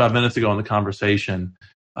 45 minutes ago in the conversation.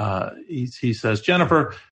 He says,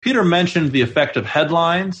 Jennifer, Peter mentioned the effect of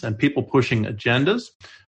headlines and people pushing agendas.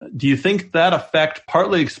 Do you think that effect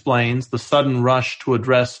partly explains the sudden rush to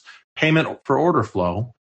address payment for order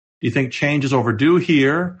flow? Do you think change is overdue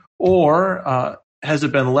here, or has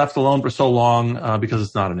it been left alone for so long because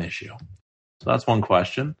it's not an issue? So that's one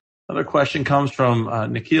question. Another question comes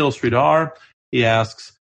from Nikhil Sridhar. He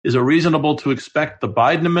asks, is it reasonable to expect the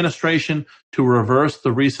Biden administration to reverse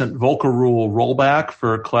the recent Volcker Rule rollback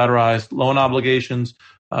for collateralized loan obligations,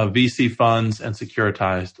 VC funds, and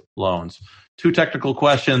securitized loans? 2 technical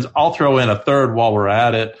questions. I'll throw in a third while we're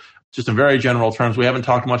at it. Just in very general terms, we haven't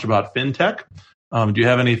talked much about fintech. Do you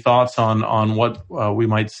have any thoughts on what we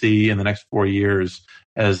might see in the next 4 years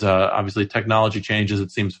as obviously technology changes?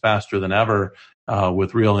 It seems faster than ever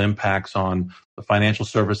with real impacts on the financial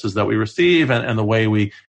services that we receive and the way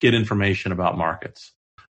we get information about markets.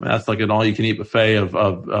 I mean, that's like an all-you-can-eat buffet of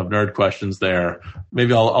nerd questions there.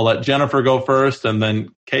 Maybe I'll let Jennifer go first, and then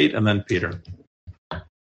Kate, and then Peter.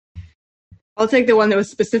 I'll take the one that was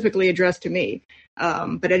specifically addressed to me,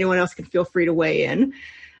 but anyone else can feel free to weigh in.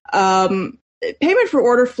 Payment for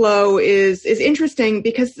order flow is interesting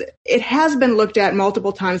because it has been looked at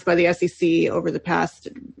multiple times by the SEC over the past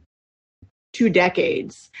 2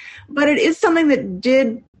 decades, but it is something that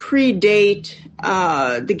did predate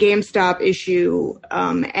the GameStop issue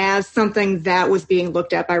as something that was being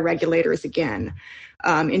looked at by regulators again.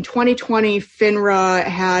 In 2020, FINRA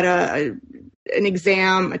had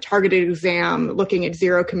a targeted exam looking at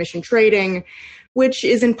zero commission trading, which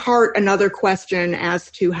is in part another question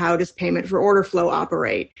as to how does payment for order flow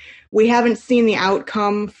operate. We haven't seen the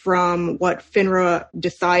outcome from what FINRA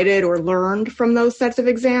decided or learned from those sets of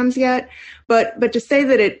exams yet, but to say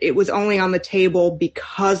that it was only on the table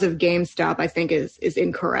because of GameStop, I think is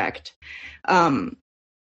incorrect.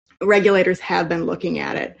 Regulators have been looking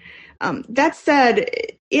at it. That said,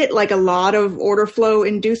 it, like a lot of order flow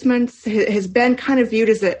inducements, has been kind of viewed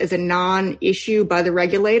as a non-issue by the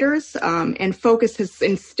regulators, and focus has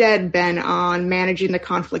instead been on managing the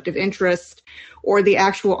conflict of interest or the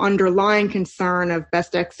actual underlying concern of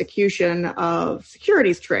best execution of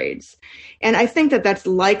securities trades. And I think that that's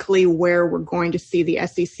likely where we're going to see the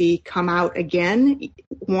SEC come out again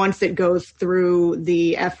once it goes through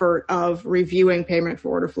the effort of reviewing payment for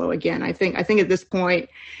order flow again. I think at this point,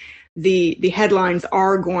 the headlines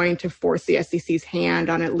are going to force the SEC's hand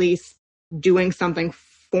on at least doing something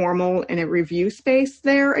formal in a review space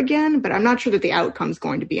there again, but I'm not sure that the outcome is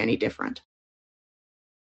going to be any different.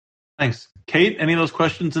 Thanks. Kate, any of those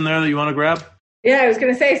questions in there that you want to grab? Yeah, I was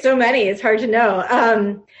going to say so many. It's hard to know. I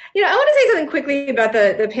want to say something quickly about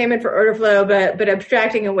the payment for order flow, but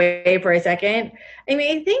abstracting away for a second. I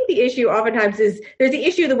mean, I think the issue oftentimes is there's the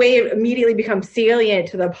issue of the way it immediately becomes salient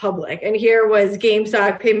to the public. And here was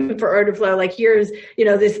GameStop payment for order flow. Like here's,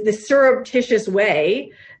 this surreptitious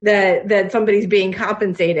way that somebody's being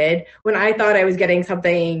compensated when I thought I was getting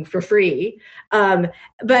something for free. But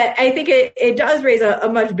I think it does raise a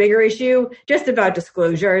much bigger issue just about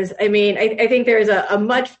disclosures. I mean, I think there's a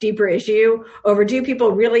much deeper issue over do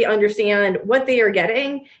people really understand what they are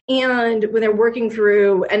getting? And when they're working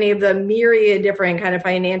through any of the myriad different kind of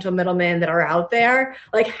financial middlemen that are out there,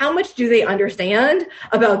 like how much do they understand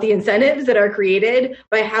about the incentives that are created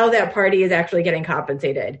by how that party is actually getting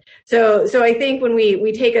compensated? So I think when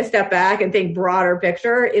we take a step back and think broader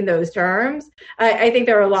picture in those terms, I think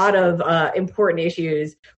there are a lot of important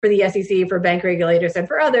issues for the SEC, for bank regulators, and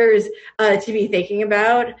for others to be thinking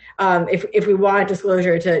about if we want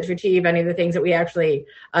disclosure to achieve any of the things that we actually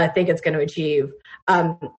think it's going to achieve.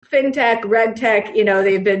 Fintech, RegTech,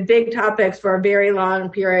 they've been big topics for a very long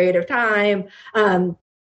period of time. I'll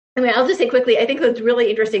just say quickly, I think what's really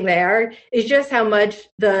interesting there is just how much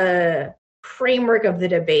the framework of the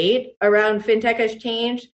debate around fintech has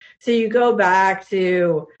changed. So you go back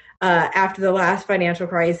to after the last financial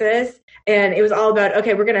crisis. And it was all about,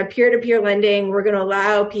 okay, we're going to peer-to-peer lending. We're going to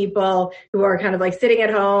allow people who are kind of like sitting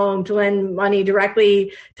at home to lend money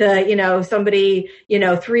directly to, somebody,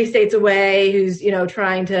 3 states away who's,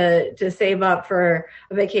 trying to save up for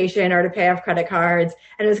a vacation or to pay off credit cards.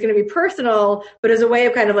 And it was going to be personal, but as a way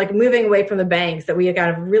of kind of like moving away from the banks that we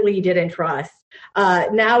kind of really didn't trust.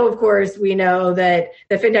 Now, of course, we know that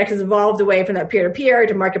fintech has evolved away from that peer-to-peer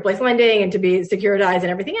to marketplace lending and to be securitized and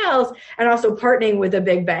everything else, and also partnering with the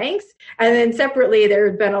big banks. And then separately, there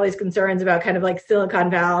have been all these concerns about kind of like Silicon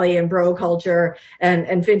Valley and bro culture and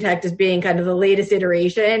fintech just being kind of the latest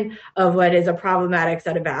iteration of what is a problematic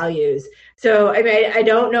set of values. So, I mean, I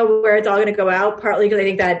don't know where it's all going to go out, partly because I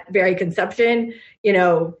think that very conception,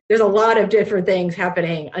 there's a lot of different things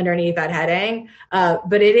happening underneath that heading.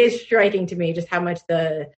 But it is striking to me just how much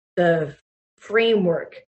the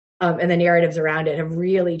framework and the narratives around it have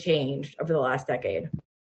really changed over the last decade.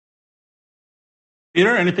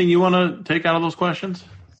 Peter, anything you want to take out of those questions?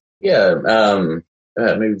 Yeah,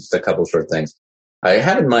 maybe just a couple short things. I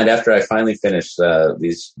had in mind after I finally finished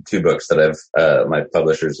these 2 books that my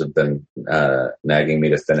publishers have been nagging me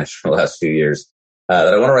to finish for the last few years,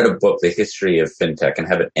 that I want to write a book, The History of FinTech, and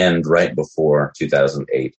have it end right before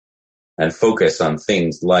 2008 and focus on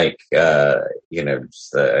things like,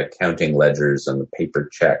 just the accounting ledgers and the paper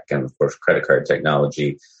check and, of course, credit card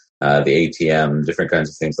technology, the ATM, different kinds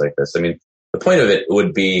of things like this. I mean, the point of it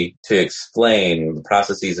would be to explain the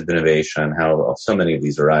processes of innovation, how so many of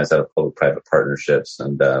these arise out of public-private partnerships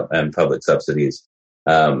and public subsidies,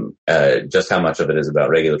 just how much of it is about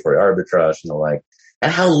regulatory arbitrage and the like,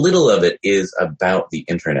 and how little of it is about the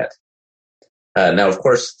internet. Now, of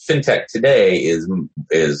course, fintech today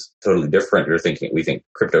is totally different. We think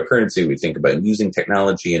cryptocurrency, we think about using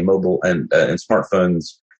technology and mobile and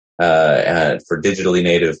smartphones for digitally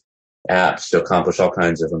native apps to accomplish all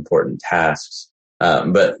kinds of important tasks.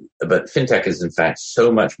 But fintech is in fact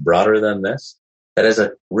so much broader than this that as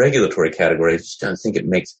a regulatory category, I just don't think it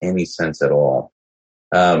makes any sense at all.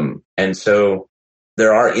 And so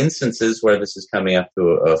there are instances where this is coming up to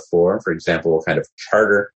a fore. For example, what kind of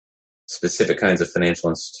charter specific kinds of financial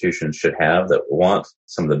institutions should have that want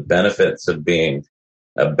some of the benefits of being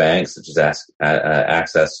a bank, such as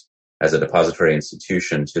access as a depository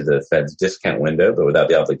institution to the Fed's discount window, but without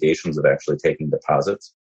the obligations of actually taking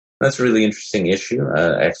deposits. That's a really interesting issue.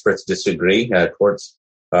 Experts disagree. Courts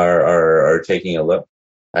are taking a look.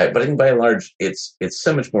 But I think by and large, it's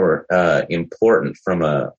so much more important from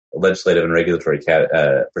a legislative and regulatory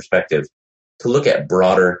perspective to look at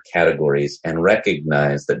broader categories and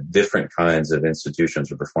recognize that different kinds of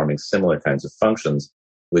institutions are performing similar kinds of functions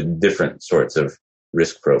with different sorts of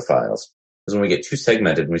risk profiles. Because when we get too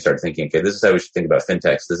segmented and we start thinking, okay, this is how we should think about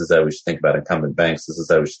fintechs, this is how we should think about incumbent banks, this is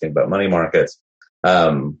how we should think about money markets,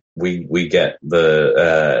 we get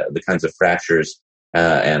the kinds of fractures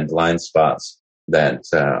and blind spots that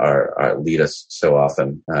lead us so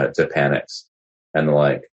often to panics and the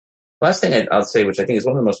like. Last thing I'll say, which I think is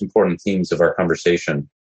one of the most important themes of our conversation,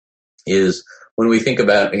 is when we think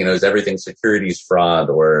about, is everything securities fraud,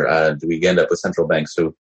 or do we end up with central banks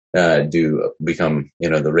who do become,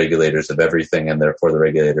 the regulators of everything and therefore the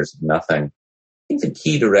regulators of nothing? I think the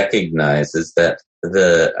key to recognize is that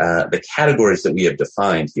the categories that we have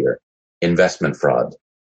defined here, investment fraud,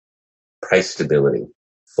 price stability,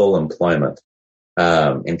 full employment,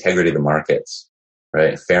 integrity of the markets,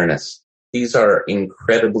 right, fairness, these are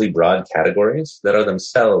incredibly broad categories that are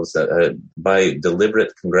themselves, by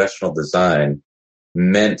deliberate congressional design,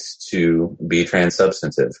 meant to be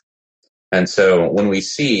transsubstantive. And so when we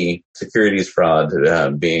see securities fraud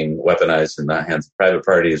being weaponized in the hands of private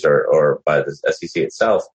parties or by the SEC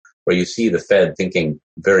itself, where you see the Fed thinking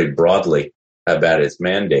very broadly about its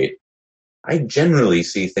mandate, I generally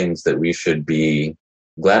see things that we should be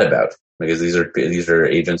glad about, because these are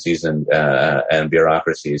agencies and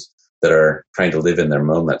bureaucracies that are trying to live in their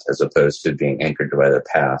moment as opposed to being anchored by their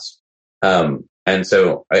past. And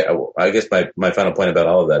so I guess my final point about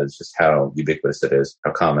all of that is just how ubiquitous it is,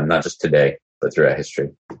 how common, not just today, but throughout history.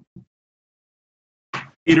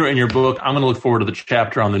 Peter, in your book, I'm going to look forward to the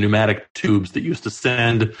chapter on the pneumatic tubes that used to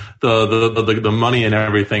send the money and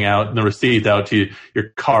everything out, and the receipt out to your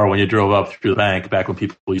car when you drove up through the bank, back when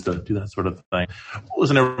people used to do that sort of thing.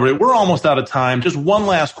 Listen, everybody, we're almost out of time. Just one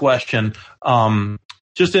last question.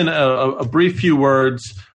 Just in a brief few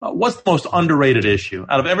words, what's the most underrated issue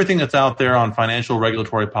out of everything that's out there on financial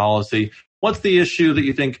regulatory policy? What's the issue that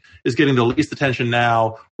you think is getting the least attention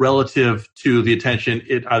now relative to the attention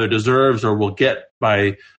it either deserves or will get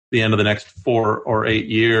by the end of the next 4 or 8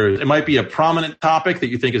 years? It might be a prominent topic that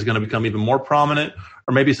you think is going to become even more prominent,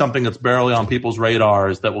 or maybe something that's barely on people's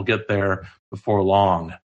radars that will get there before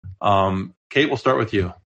long. Kate, we'll start with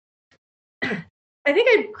you. I think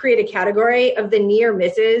I'd create a category of the near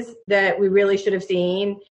misses that we really should have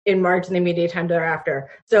seen in March and the immediate time thereafter.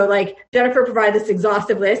 So like Jennifer provided this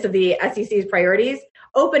exhaustive list of the SEC's priorities.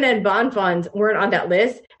 Open-end bond funds weren't on that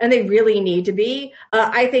list, and they really need to be.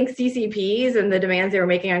 I think CCPs and the demands they were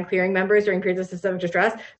making on clearing members during periods of systemic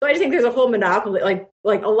distress. So I just think there's a whole monopoly,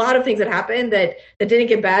 like a lot of things that happened that didn't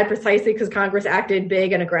get bad precisely because Congress acted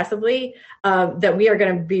big and aggressively, that we are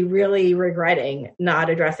going to be really regretting not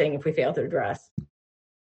addressing if we fail to address.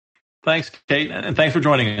 Thanks, Kate, and thanks for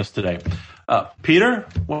joining us today. Peter,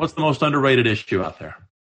 what's the most underrated issue out there?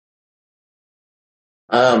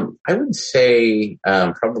 I would say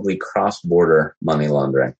probably cross-border money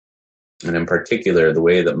laundering. And in particular, the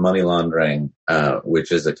way that money laundering,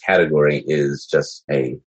 which is a category, is just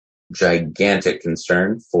a gigantic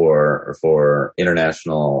concern for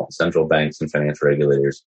international central banks and financial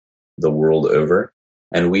regulators the world over.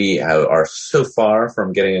 And we are so far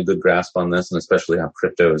from getting a good grasp on this, and especially how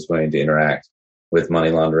crypto is going to interact with money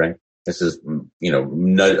laundering. This is,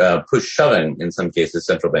 shoving, in some cases,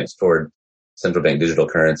 central banks toward central bank digital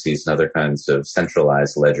currencies and other kinds of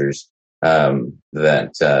centralized ledgers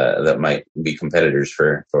that might be competitors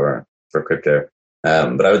for crypto.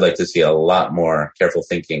 But I would like to see a lot more careful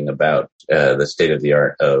thinking about the state of the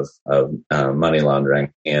art of money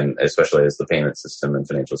laundering, and especially as the payment system and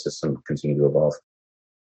financial system continue to evolve.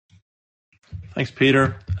 Thanks,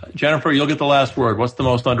 Peter. Jennifer, you'll get the last word. What's the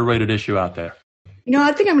most underrated issue out there?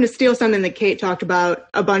 I think I'm going to steal something that Kate talked about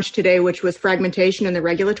a bunch today, which was fragmentation in the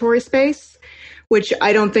regulatory space, which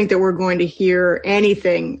I don't think that we're going to hear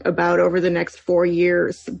anything about over the next 4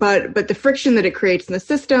 years. But the friction that it creates in the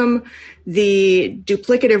system, the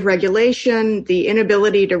duplicative regulation, the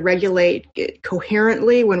inability to regulate it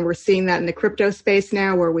coherently when we're seeing that in the crypto space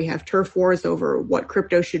now, where we have turf wars over what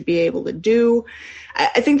crypto should be able to do.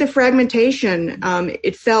 I think the fragmentation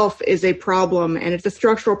itself is a problem, and it's a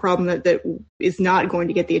structural problem that is not going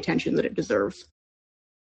to get the attention that it deserves.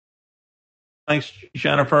 Thanks,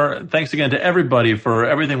 Jennifer. Thanks again to everybody for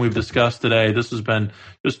everything we've discussed today. This has been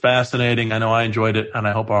just fascinating. I know I enjoyed it, and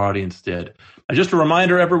I hope our audience did. And just a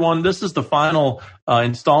reminder, everyone, this is the final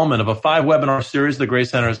installment of a 5-webinar series the Gray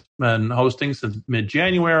Center has been hosting since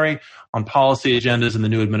mid-January on policy agendas in the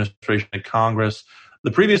new administration at Congress. The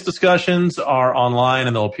previous discussions are online,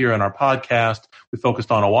 and they'll appear in our podcast. We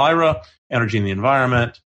focused on OIRA, energy and the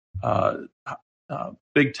environment,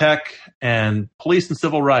 big tech, and police and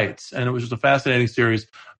civil rights. And it was just a fascinating series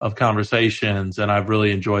of conversations, and I've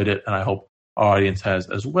really enjoyed it, and I hope our audience has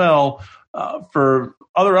as well. For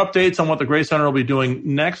other updates on what the Gray Center will be doing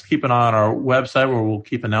next, keep an eye on our website where we'll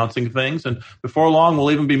keep announcing things. And before long,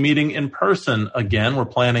 we'll even be meeting in person again. We're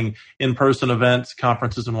planning in-person events,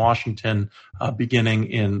 conferences in Washington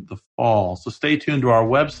beginning in the fall. So stay tuned to our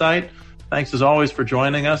website. Thanks as always for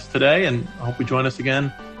joining us today, and I hope you join us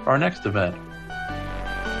again for our next event.